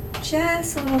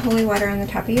 Just a little holy water on the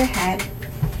top of your head.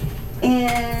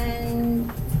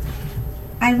 And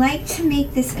I like to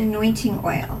make this anointing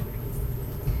oil.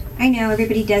 I know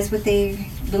everybody does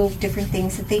little different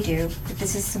things that they do, but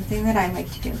this is something that I like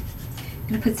to do. I'm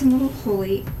going to put some little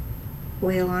holy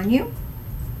oil on you.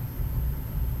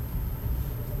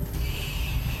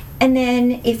 And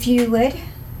then if you would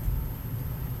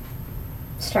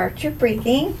start your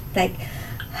breathing like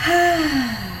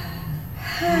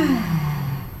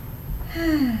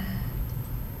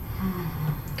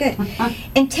good.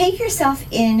 And take yourself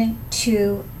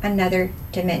into another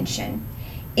dimension.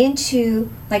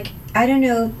 Into I don't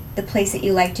know the place that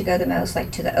you like to go the most, like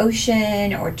to the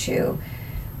ocean or to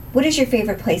What is your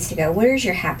favorite place to go? Where is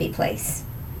your happy place?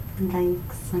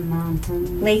 Lakes and mountains.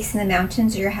 Lakes and the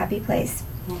mountains are your happy place.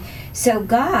 Yeah. So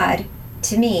God,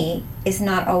 to me, is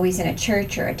not always in a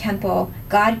church or a temple.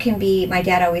 God can be, my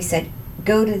dad always said,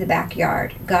 go to the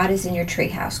backyard. God is in your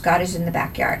treehouse. God is in the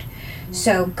backyard. Mm-hmm.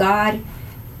 So God,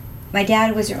 my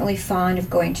dad wasn't really fond of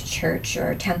going to church or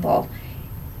a temple.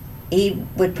 He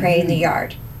would pray in the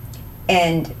yard.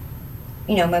 And,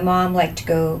 you know, my mom liked to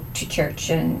go to church,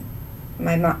 and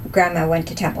my grandma went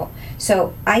to temple.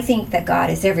 So I think that God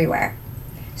is everywhere.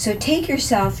 So take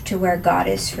yourself to where God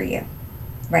is for you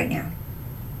right now.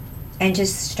 And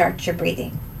just start your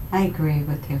breathing. I agree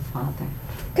with your father.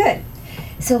 Good.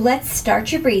 So let's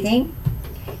start your breathing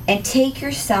and take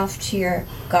yourself to your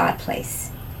God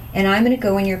place. And I'm going to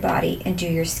go in your body and do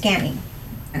your scanning.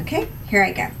 Okay? Here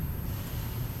I go.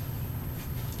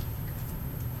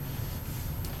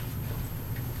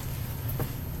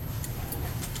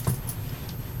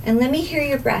 And let me hear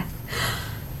your breath.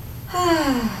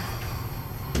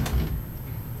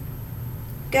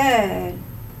 Good.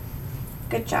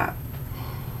 Good job.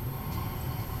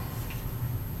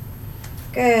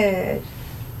 Good.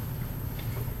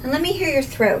 And let me hear your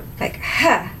throat, like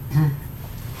ha.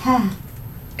 Ha.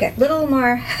 Good. Little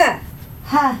more ha.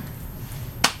 Ha.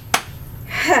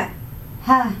 Ha.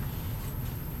 Ha.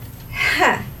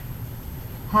 Ha.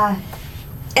 Ha.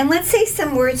 And let's say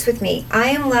some words with me. I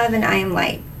am love and I am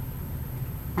light.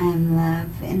 I am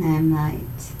love and I am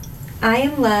light. I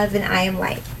am love and I am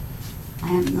light. I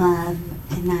am love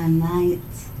and I am light.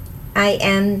 I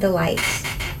am the light.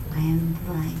 I am the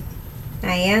light.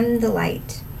 I am the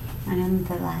light. I am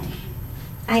the light.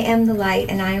 I am the light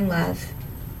and I am love.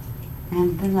 I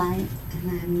am the light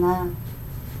and I am love.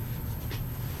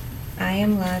 I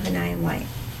am love and I am light.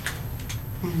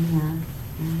 I am love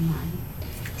and I am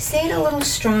light. Say it a little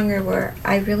stronger where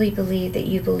I really believe that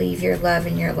you believe your love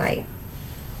and your light.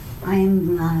 I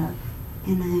am love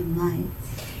and I am light.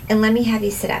 And let me have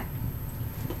you sit up.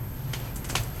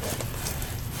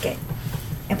 Good.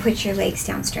 And put your legs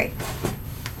down straight,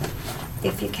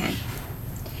 if you can.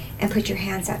 And put your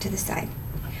hands out to the side.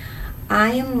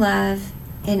 I am love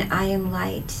and I am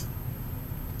light.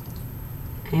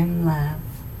 I am love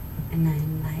and I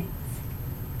am light.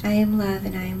 I am love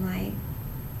and I am light.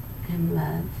 I am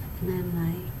love and I am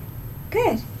light.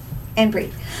 Good. And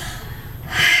breathe.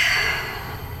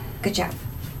 Good job.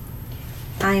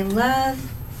 I am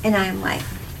love and I am light.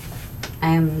 I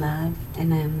am love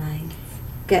and I am light.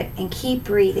 Good. And keep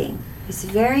breathing. It's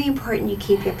very important you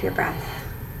keep up your breath.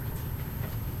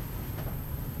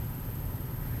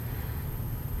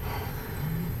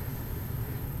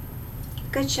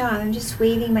 Good job. I'm just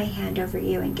waving my hand over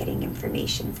you and getting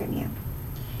information from you.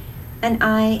 And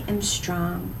I am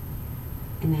strong.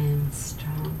 And I am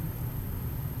strong.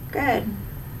 Good.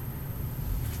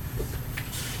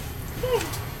 Good.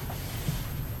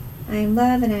 I am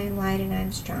love and I am light and I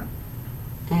am strong.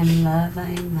 I am love, I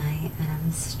am light, and I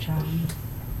am strong.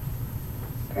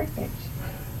 Perfect.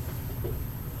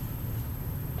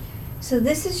 So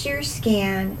this is your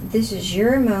scan. This is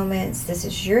your moments. This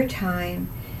is your time.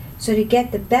 So to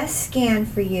get the best scan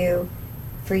for you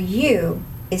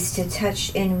is to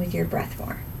touch in with your breath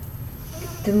more.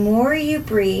 The more you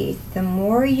breathe, the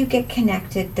more you get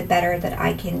connected, the better that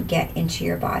I can get into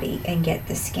your body and get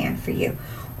the scan for you.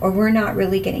 Or we're not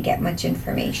really going to get much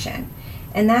information.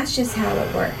 And that's just how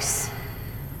it works.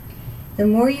 The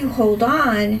more you hold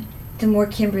on, the more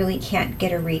Kimberly can't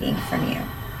get a reading from you.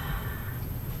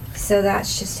 So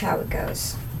that's just how it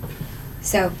goes.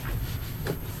 So,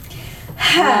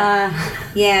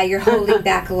 yeah, you're holding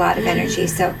back a lot of energy.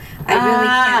 So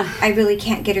I really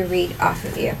can't get a read off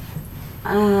of you.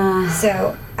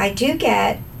 So I do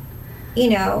get,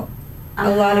 a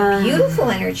lot of beautiful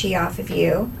energy off of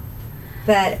you,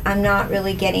 but I'm not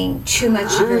really getting too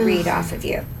much of a read off of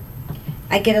you.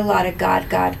 I get a lot of God,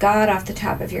 God, God off the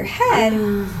top of your head,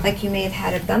 like you may have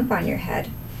had a bump on your head.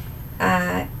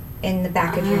 In the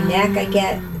back of your neck, I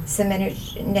get some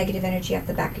negative energy off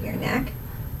the back of your neck.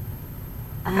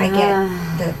 I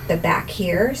get the back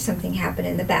here, something happened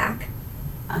in the back.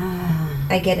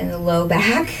 I get in the low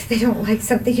back. They don't like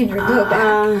something in your low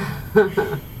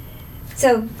back.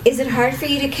 So, is it hard for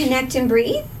you to connect and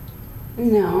breathe?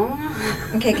 No.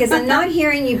 Okay, because I'm not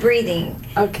hearing you breathing.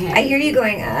 Okay. I hear you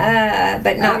going,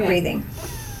 but not breathing.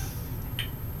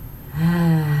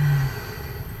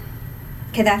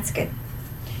 Okay, that's good.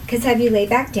 Because have you lay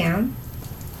back down?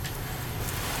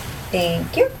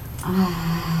 Thank you.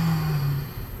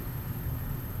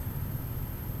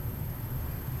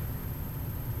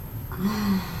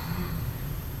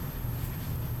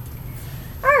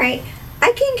 All right.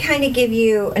 I can kind of give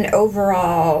you an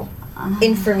overall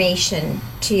information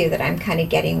to you that I'm kind of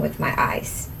getting with my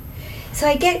eyes. So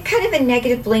I get kind of a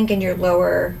negative blink in your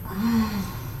lower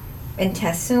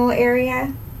intestinal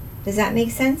area. Does that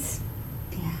make sense?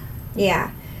 Yeah.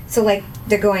 Yeah. So like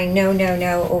they're going no, no,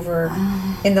 no over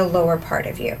in the lower part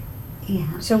of you.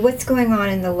 Yeah. So what's going on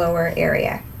in the lower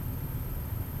area?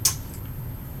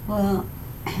 Well,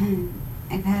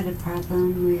 I've had a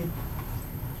problem with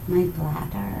my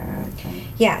bladder.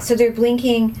 Yeah, so they're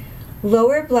blinking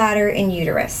lower bladder and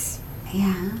uterus.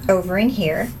 Yeah. Over in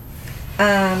here.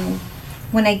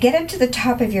 When I get up to the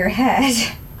top of your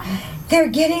head, they're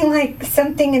getting like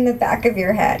something in the back of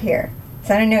your head here.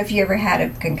 So I don't know if you ever had a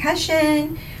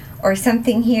concussion or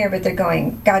something here, but they're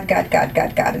going God, God, God,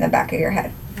 God, God in the back of your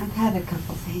head. I've had a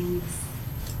couple things.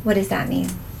 What does that mean?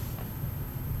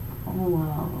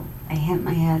 Well, I hit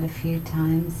my head a few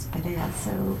times, but I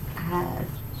also had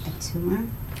a tumor.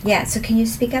 Yeah, so can you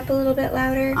speak up a little bit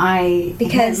louder?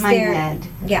 Because hit my head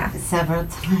yeah, several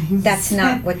times. That's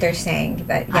not what they're saying,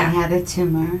 but yeah. I had a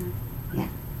tumor. Yeah.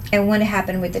 And what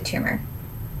happened with the tumor?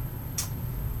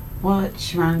 Well, it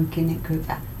shrunk and it grew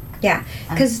back. Yeah,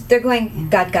 because they're going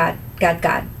God, God, God,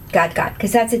 God, God, God,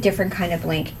 because that's a different kind of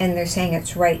blink, and they're saying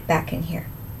it's right back in here.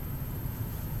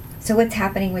 So what's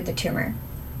happening with the tumor?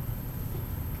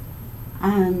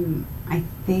 I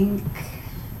think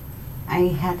I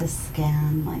had a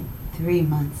scan like 3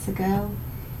 months ago,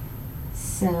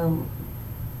 so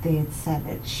they had said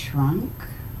it shrunk,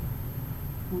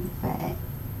 but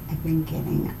I've been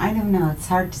getting, I don't know, it's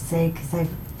hard to say because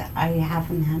I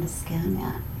haven't had a scan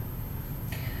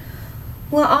yet.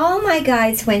 Well, all my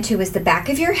guides went to was the back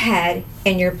of your head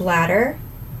and your bladder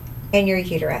and your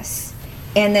uterus.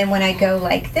 And then when I go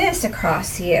like this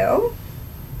across you,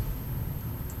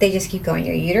 they just keep going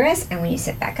your uterus, and when you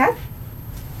sit back up,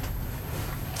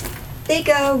 they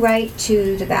go right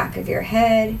to the back of your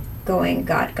head, going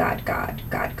God, God, God,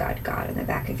 God, God, God in the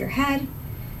back of your head.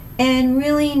 And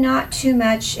really not too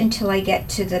much until I get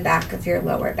to the back of your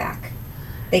lower back.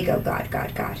 They go God,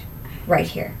 God, God, right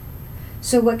here.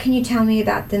 So what can you tell me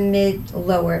about the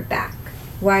mid-lower back?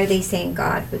 Why are they saying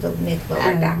God with the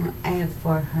mid-lower back? I have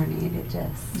 4 herniated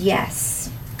discs.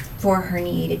 Yes, 4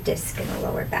 herniated discs in the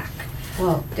lower back.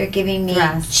 Well, they're giving me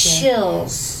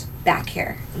chills back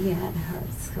here. Yeah, it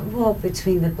hurts. Well,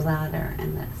 between the bladder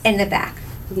and this. In the back.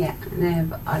 Yeah, and I have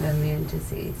autoimmune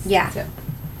disease. Yeah. So.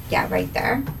 Yeah, right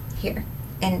there. Here.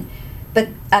 But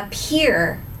up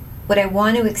here, what I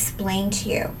want to explain to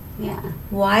you,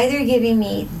 why they're giving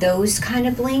me those kind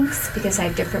of blinks, because I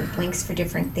have different blinks for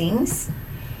different things,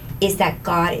 is that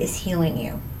God is healing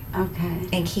you. Okay.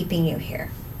 And keeping you here,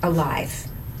 alive.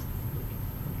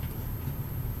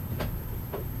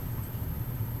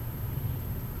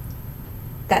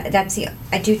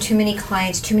 I do too many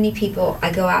clients, too many people,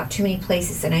 I go out too many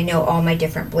places, and I know all my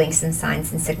different blinks and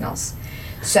signs and signals.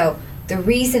 So the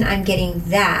reason I'm getting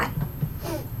that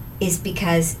is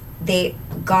because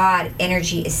God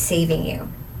energy is saving you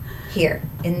here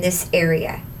in this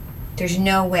area. There's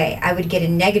no way I would get a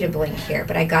negative blink here,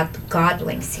 but I got the God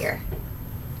blinks here.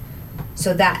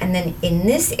 So that, and then in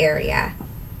this area,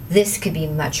 this could be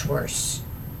much worse.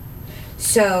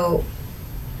 So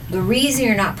the reason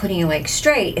you're not putting your leg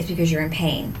straight is because you're in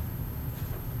pain.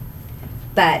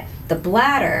 But the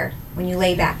bladder, when you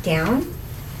lay back down,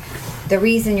 the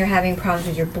reason you're having problems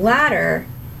with your bladder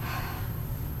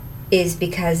is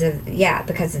because of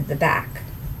the back.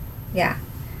 Yeah.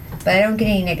 But I don't get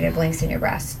any negative blinks in your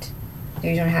breast.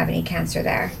 You don't have any cancer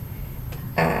there.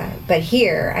 But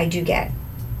here, I do get.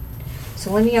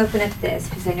 So let me open up this,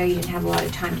 because I know you didn't have a lot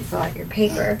of time to fill out your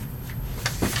paper.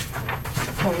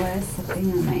 What was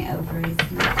something on my ovaries?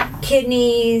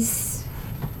 Kidneys,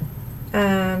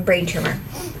 brain tumor.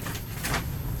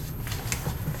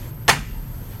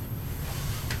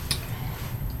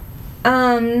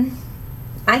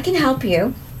 I can help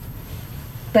you,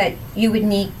 but you would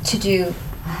need to do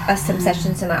some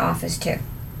sessions in my office too. Okay.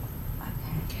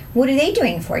 What are they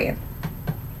doing for you?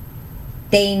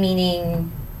 They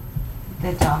meaning?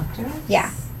 The doctors?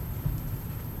 Yeah.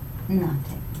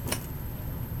 Nothing.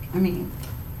 I mean,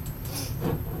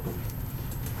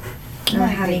 I don't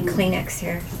have any Kleenex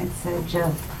here. It's a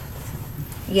joke.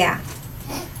 Yeah.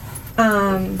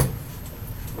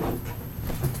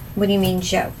 What do you mean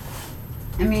joke?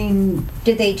 I mean,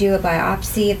 did they do a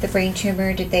biopsy of the brain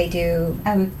tumor? Did they do?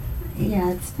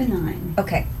 Yeah, it's benign.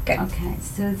 Okay, good. Okay,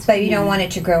 so it's. But you don't want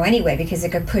it to grow anyway, because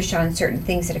it could push on certain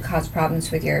things that could cause problems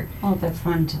with your. Oh, the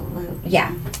frontal lobe.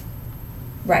 Yeah.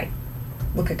 Right.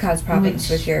 What could cause problems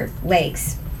with your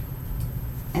legs?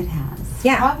 It has.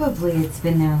 Yeah. Probably it's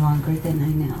been there longer than I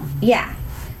know. Yeah.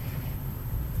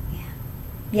 Yeah.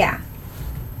 Yeah.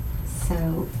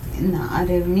 So in the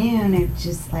autoimmune, it's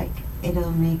just like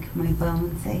it'll make my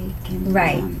bones ache and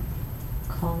Right.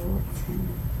 Cold. And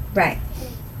Right.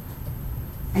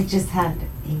 I just had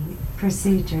a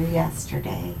procedure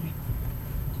yesterday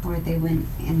where they went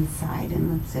inside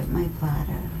and looked at my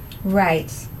bladder.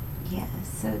 Right. Yeah,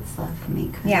 so it's left me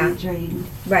kind Yeah. of drained.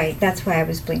 Right. That's why I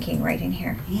was blinking right in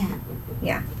here. Yeah.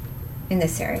 Yeah. In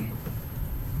this area.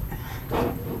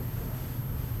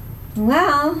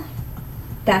 Well,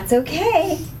 that's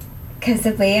okay. Because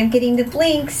the way I'm getting the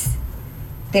blinks,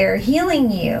 they're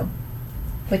healing you,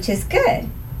 which is good.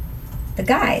 The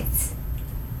guides.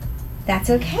 That's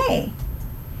okay.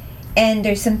 And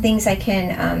there's some things I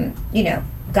can,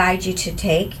 guide you to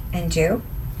take and do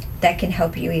that can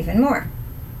help you even more.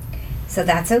 So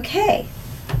that's okay.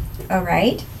 All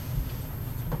right?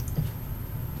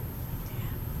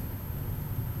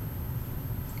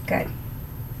 Good.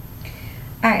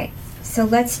 All right. So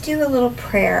let's do a little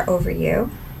prayer over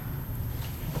you.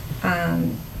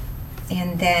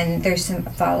 And then there's some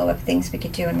follow-up things we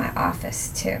could do in my office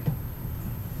too.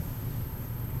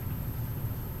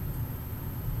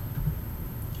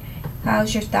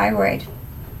 How's your thyroid?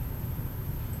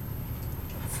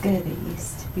 It's good. It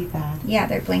used to be bad. Yeah,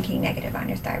 they're blinking negative on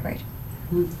your thyroid.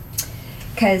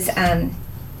 Because, are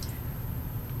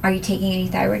you taking any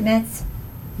thyroid meds?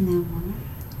 No more.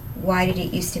 Why did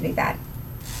it used to be bad?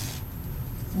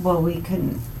 Well, we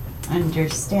couldn't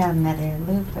understand that I had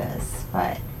lupus,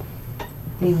 but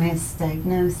they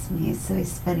misdiagnosed me, so I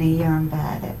spent a year in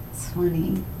bed at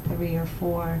 23 or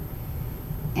 4,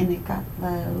 and it got low,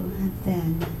 and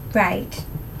then... Right.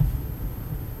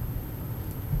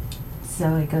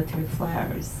 So I go through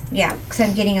flares. Yeah, because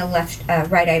I'm getting a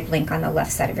right eye blink on the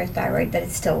left side of your thyroid, but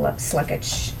it's still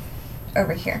sluggish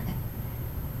over here.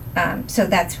 So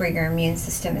that's where your immune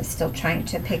system is still trying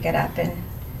to pick it up and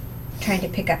trying to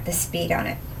pick up the speed on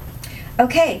it.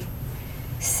 Okay,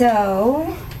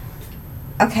 so,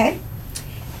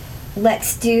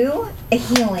 let's do a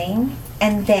healing,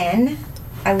 and then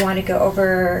I want to go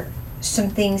over some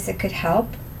things that could help.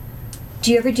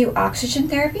 Do you ever do oxygen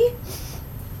therapy?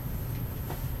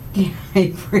 Yeah,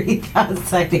 I breathe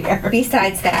outside air.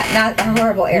 Besides that, not a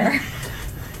horrible air.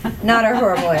 Not a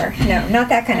horrible air. No, not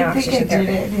that kind of oxygen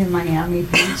therapy. I therapy. did it in Miami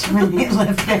Beach when we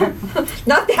lived there.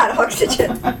 Not that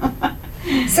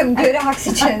oxygen. Some good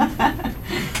oxygen.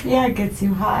 Yeah, it gets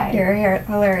you high. You're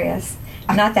hilarious.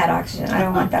 Not that oxygen. I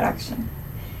don't want that oxygen.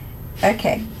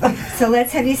 Okay, so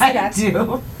let's have you sit up. I do.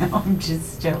 No, I'm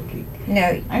just joking.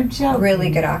 No, I'm joking.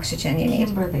 Really good oxygen you need.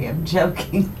 Kimberly, I'm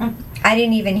joking. I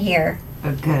didn't even hear.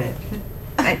 Oh, good.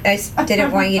 I just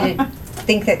didn't want you to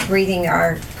think that breathing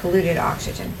our polluted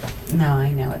oxygen. No,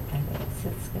 I know what that is.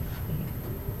 It's good for you.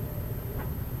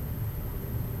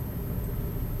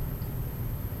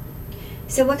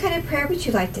 So what kind of prayer would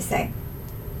you like to say?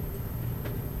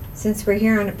 Since we're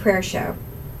here on a prayer show,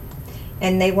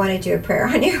 and they want to do a prayer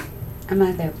on you. A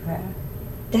mother prayer.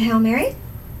 The Hail Mary?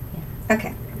 Yeah.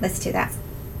 Okay, let's do that.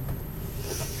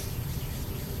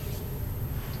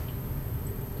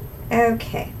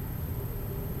 Okay.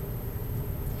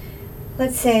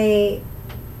 Let's say,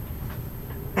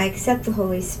 I accept the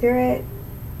Holy Spirit,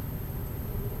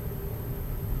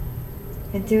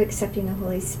 and through accepting the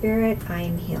Holy Spirit, I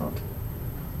am healed.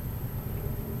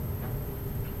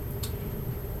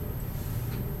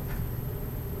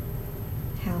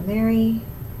 Hail Mary.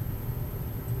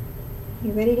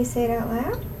 You ready to say it out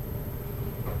loud?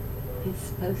 You're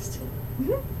supposed to.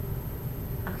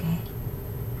 Mm-hmm. Okay.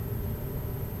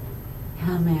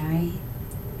 Hail Mary,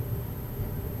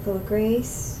 Full of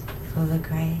grace. full of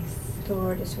grace, The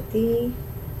Lord is with thee.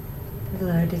 the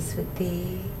Lord is with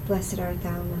thee. Blessed art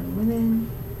thou among women.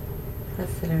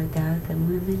 Blessed art thou among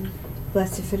women.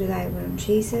 Blessed fruit of thy womb,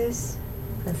 Jesus.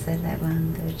 Blessed thy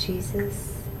womb, Lord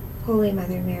Jesus. Holy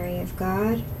Mother Mary of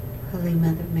God, Holy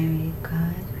Mother Mary of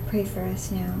God, pray for us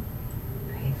now.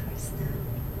 pray for us now.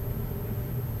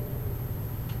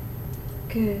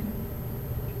 Good.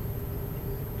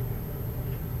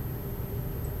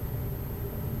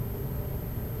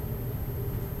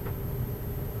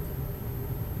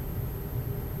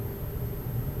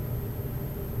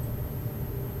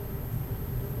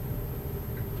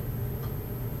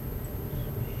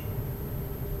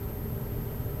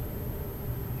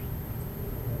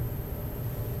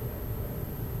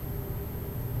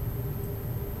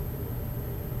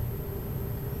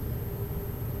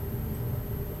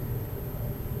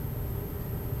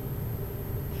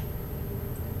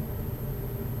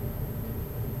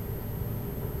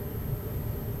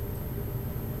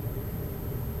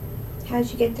 How'd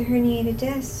you get the herniated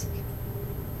disc?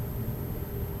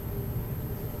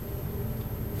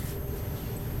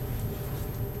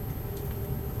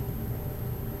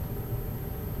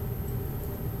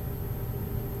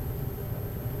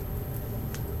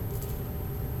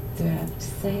 to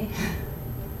say?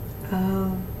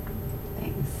 Oh.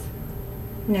 Thanks.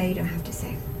 No, you don't have to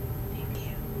say. Thank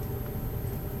you.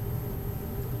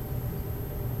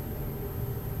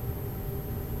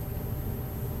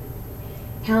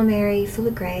 Hail Mary, full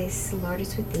of grace, the Lord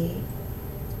is with thee.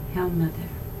 Hail Mother,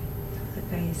 full of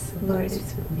grace, the Lord is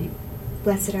with me.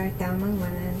 Blessed art thou among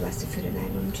women, and blessed the fruit of thy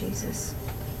womb, Jesus.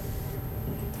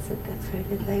 Blessed the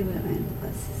fruit of thy womb,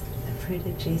 blessed the fruit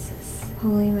of Jesus.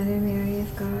 Holy Mother Mary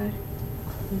of God,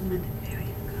 Holy Mother Mary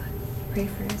of God, pray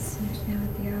for us sinners now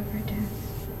at the hour of our death.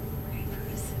 pray for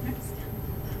us sinners now.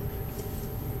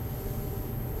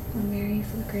 Hail Mary,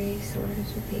 full of grace, the Lord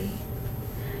is with thee.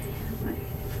 Hail Mary,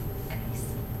 full of grace,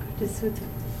 the Lord is with thee.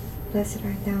 Blessed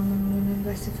art thou among women,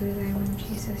 blessed the fruit of thy womb,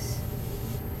 Jesus.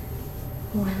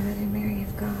 Holy Mother Mary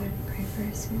of God, pray for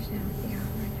us sinners now at the hour of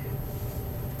our death.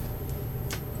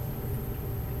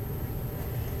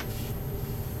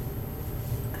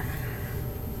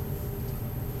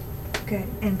 Good.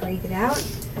 And breathe it out.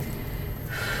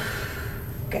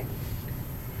 Good.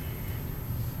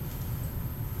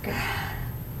 Good.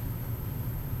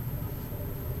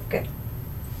 Good.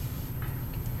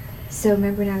 So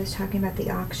remember when I was talking about the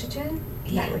oxygen?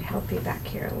 Yeah. That would help you back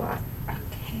here a lot.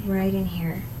 Okay. Right in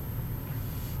here.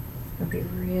 It would be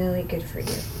really good for you.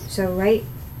 So right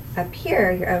up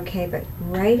here, you're okay, but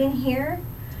right in here,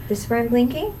 this is where I'm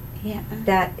blinking? Yeah.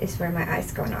 That is where my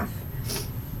eye's going off.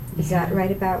 Is that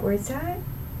right about where it's at?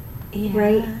 Yeah.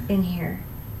 Right in here.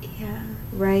 Yeah.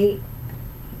 Right.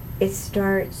 It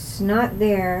starts not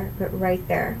there, but right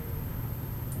there.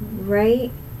 Right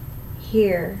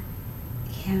here.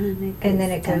 Yeah, and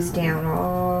then it goes down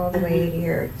all the way to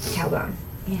your tailbone.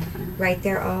 Yeah. Right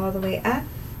there, all the way up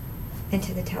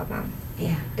into the tailbone.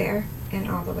 Yeah. There, and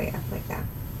all the way up like that.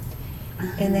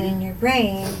 And then in your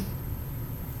brain,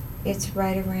 it's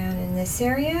right around in this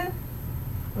area,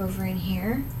 over in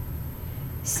here.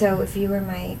 So if you were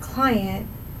my client,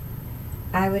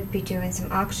 I would be doing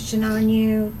some oxygen on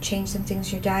you, change some things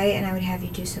in your diet, and I would have you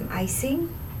do some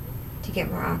icing to get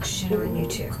more oxygen on you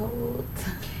too. Cold.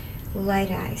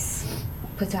 Light ice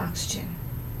puts oxygen.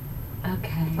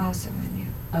 Okay. Also on you.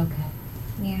 Okay.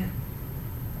 Yeah.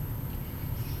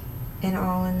 And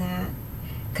all in that,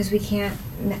 because we can't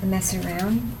mess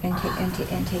around and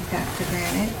take that for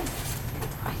granted.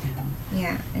 I know.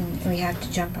 Yeah, and we have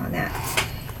to jump on that.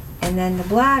 And then the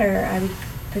bladder, I would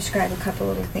prescribe a couple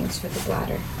little things for the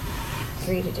bladder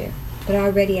for you to do. But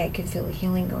already I could feel the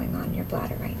healing going on in your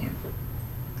bladder right now.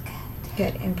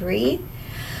 Good. And breathe.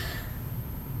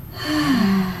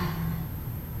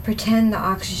 Pretend the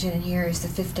oxygen in here is the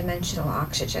fifth dimensional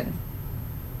oxygen.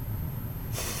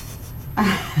 I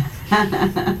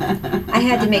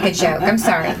had to make a joke. I'm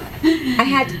sorry.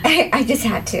 I just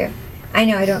had to. I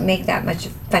know I don't make that much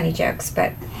funny jokes,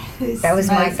 but that was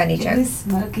my funny joke. Who's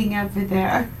smoking over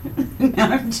there? No,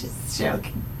 I'm just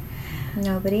joking.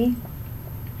 Nobody?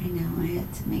 I know, I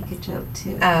had to make a joke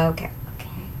too. Oh, okay.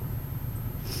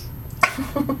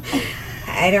 Okay.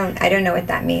 I don't know what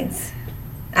that means.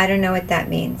 I don't know what that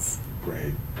means.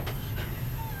 Great.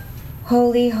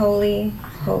 Holy, holy,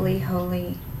 holy,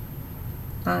 holy.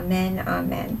 Amen,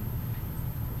 amen.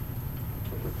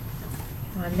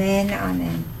 Amen,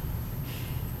 amen.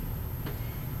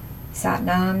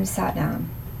 Satnam, Satnam.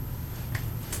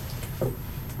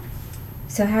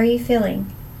 So how are you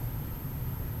feeling?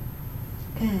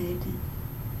 Good.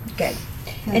 Good.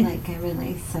 I feel like I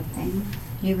released something.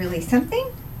 You released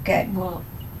something? Good. Well,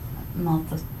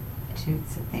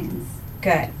 multitudes of things.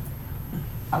 Good.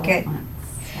 All Good. at once.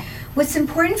 Yeah. What's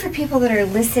important for people that are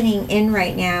listening in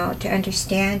right now to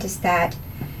understand is that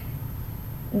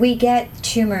we get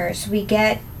tumors, we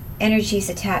get energies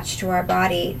attached to our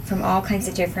body from all kinds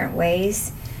of different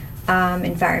ways.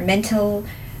 Environmental,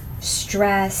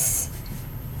 stress,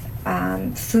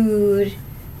 food,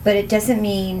 but it doesn't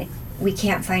mean we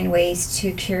can't find ways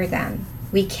to cure them.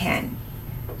 We can.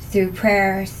 Through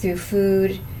prayer, through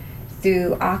food,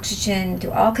 through oxygen,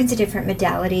 through all kinds of different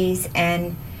modalities,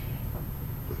 and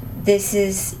this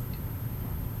is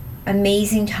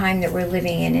amazing time that we're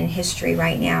living in history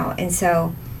right now. And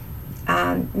so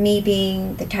me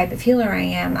being the type of healer I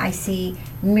am, I see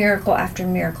miracle after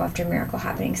miracle after miracle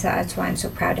happening. So that's why I'm so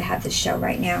proud to have this show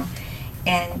right now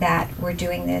and that we're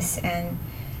doing this. And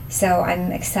so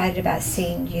I'm excited about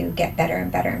seeing you get better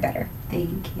and better and better.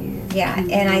 Thank you. Yeah,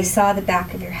 and I saw the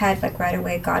back of your head, like right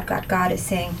away, God is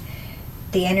saying,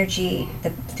 the energy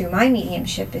through my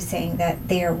mediumship is saying that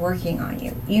they are working on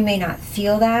you. You may not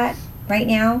feel that right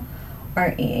now,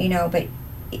 or but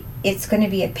it's going to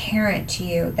be apparent to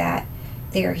you that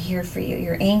they are here for you.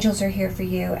 Your angels are here for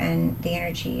you, and the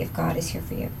energy of God is here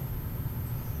for you.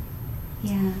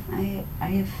 Yeah, I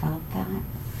have felt that,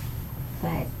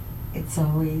 but it's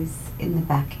always in the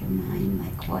back of your mind,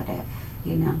 like, what if,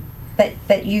 you know?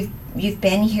 But you've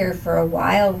been here for a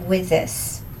while with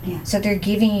this, Yeah. so they're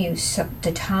giving you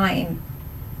the time,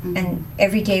 and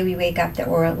every day we wake up that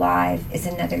we're alive is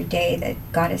another day that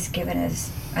God has given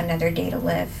us, another day to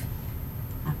live.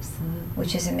 Absolutely.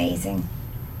 Which is amazing.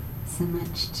 So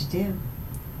much to do.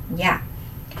 Yeah.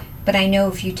 But I know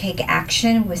if you take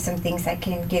action with some things, I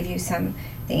can give you some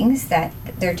things that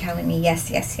they're telling me, yes,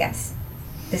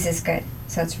 this is good.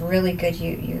 So it's really good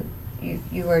you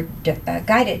were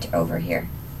guided over here.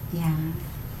 Yeah,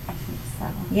 I think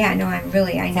so. Yeah, no,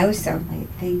 I know so.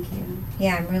 Thank you.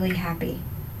 Yeah, I'm really happy.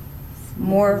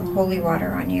 More holy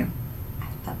water on you. I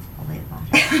love holy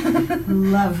water.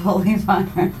 Love holy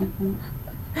water.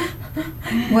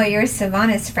 Well, you're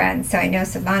Savannah's friend, so I know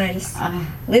Savannah just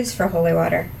lives for holy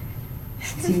water.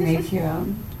 Do you make your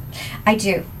own? I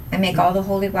do. I make all the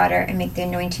holy water. I make the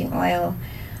anointing oil.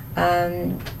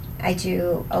 I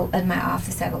do, in my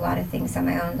office I have a lot of things on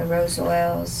my own, the rose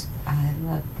oils. I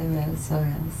love the rose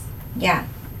oils. Yeah,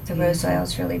 the rose oil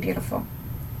is really beautiful.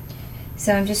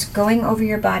 So I'm just going over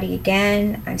your body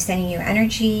again. I'm sending you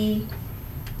energy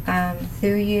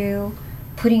through you,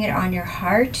 putting it on your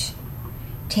heart,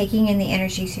 taking in the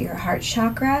energy through your heart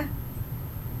chakra.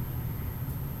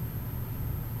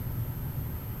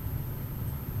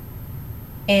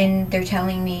 And they're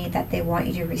telling me that they want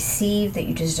you to receive, that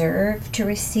you deserve to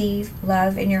receive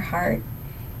love in your heart,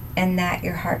 and that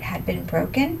your heart had been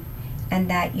broken, and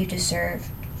that you deserve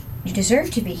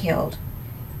to be healed,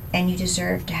 and you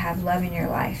deserve to have love in your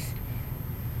life.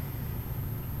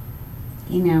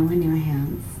 You know, when your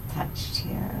hands touched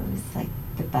here, it was like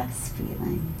the best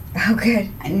feeling. Oh, good.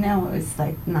 I know it was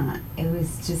like it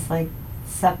was just like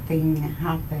something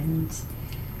happened.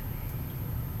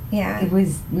 Yeah. It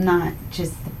was not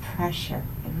just the pressure.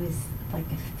 It was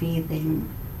like a feeling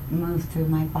moved through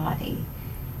my body.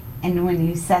 And when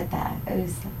you said that, it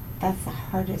was like, that's the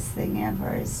hardest thing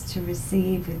ever, is to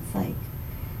receive. It's like,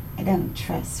 I don't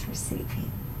trust receiving.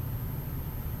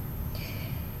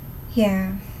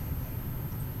 Yeah.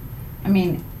 I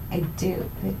mean, I do,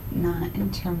 but not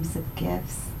in terms of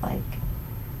gifts, like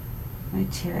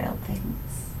material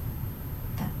things.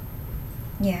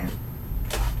 Yeah.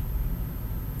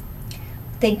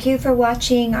 Thank you for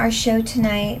watching our show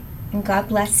tonight, and God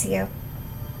bless you.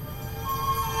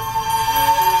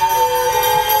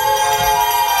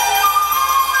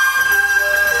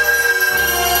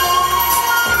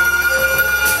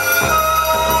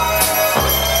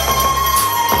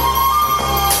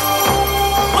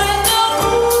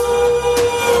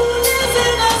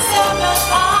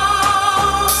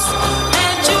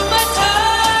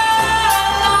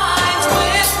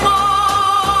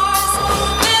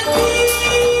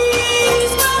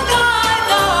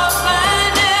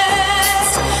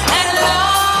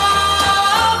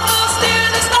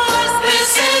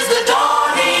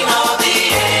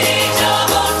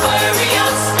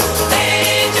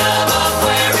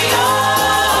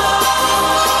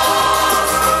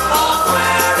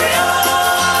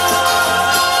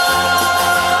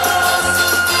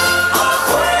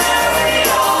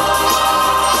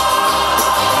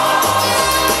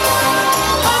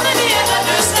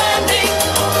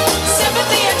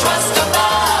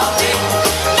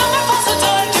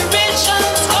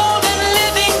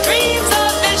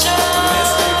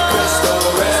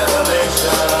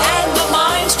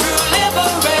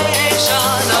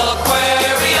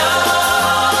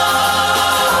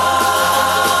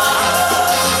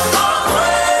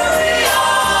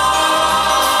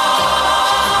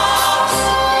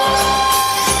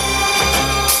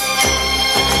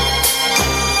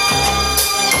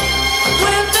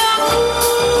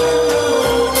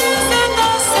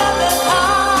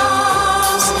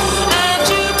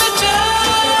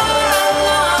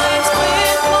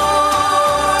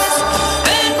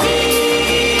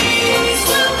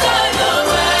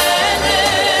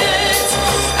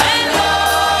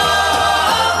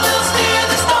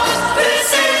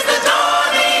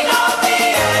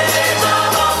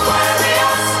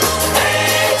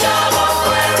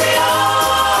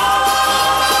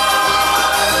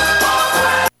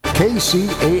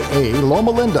 KCAA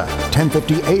Loma Linda,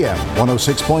 1050 AM,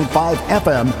 106.5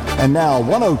 FM, and now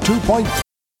 102.3.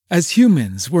 As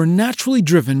humans, we're naturally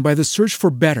driven by the search for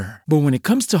better. But when it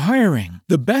comes to hiring,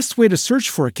 the best way to search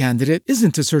for a candidate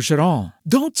isn't to search at all.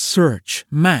 Don't search,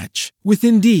 match with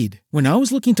Indeed. When I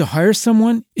was looking to hire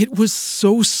someone, it was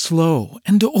so slow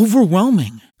and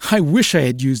overwhelming. I wish I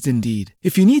had used Indeed.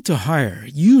 If you need to hire,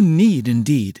 you need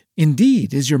Indeed.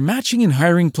 Indeed is your matching and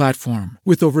hiring platform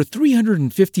with over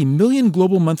 350 million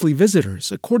global monthly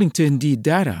visitors, according to Indeed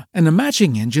data, and a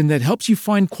matching engine that helps you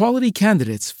find quality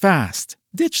candidates fast.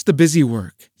 Ditch the busy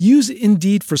work. Use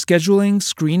Indeed for scheduling,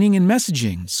 screening, and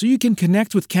messaging so you can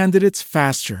connect with candidates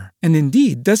faster. And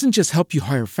Indeed doesn't just help you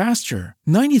hire faster.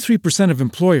 93% of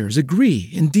employers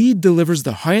agree Indeed delivers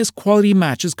the highest quality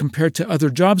matches compared to other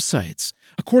job sites,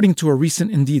 according to a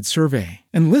recent Indeed survey.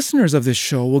 And listeners of this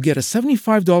show will get a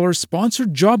 $75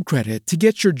 sponsored job credit to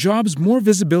get your jobs more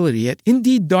visibility at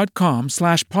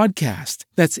Indeed.com/podcast.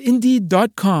 That's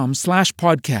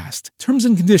Indeed.com/podcast. Terms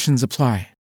and conditions apply.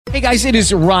 Hey guys, it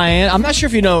is Ryan. I'm not sure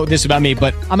if you know this about me,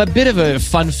 but I'm a bit of a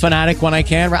fun fanatic when I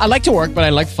can. I like to work, but I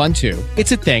like fun too.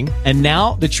 It's a thing. And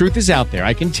now the truth is out there.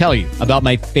 I can tell you about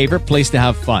my favorite place to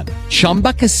have fun.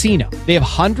 Chumba Casino. They have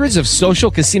hundreds of social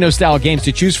casino style games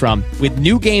to choose from with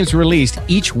new games released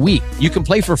each week. You can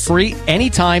play for free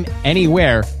anytime,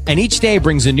 anywhere. And each day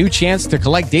brings a new chance to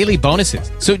collect daily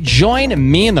bonuses. So join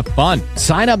me in the fun.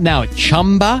 Sign up now at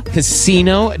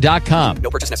ChumbaCasino.com. No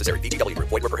purchase necessary. VGW Group.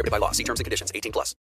 Void where prohibited by law. See terms and conditions. 18+.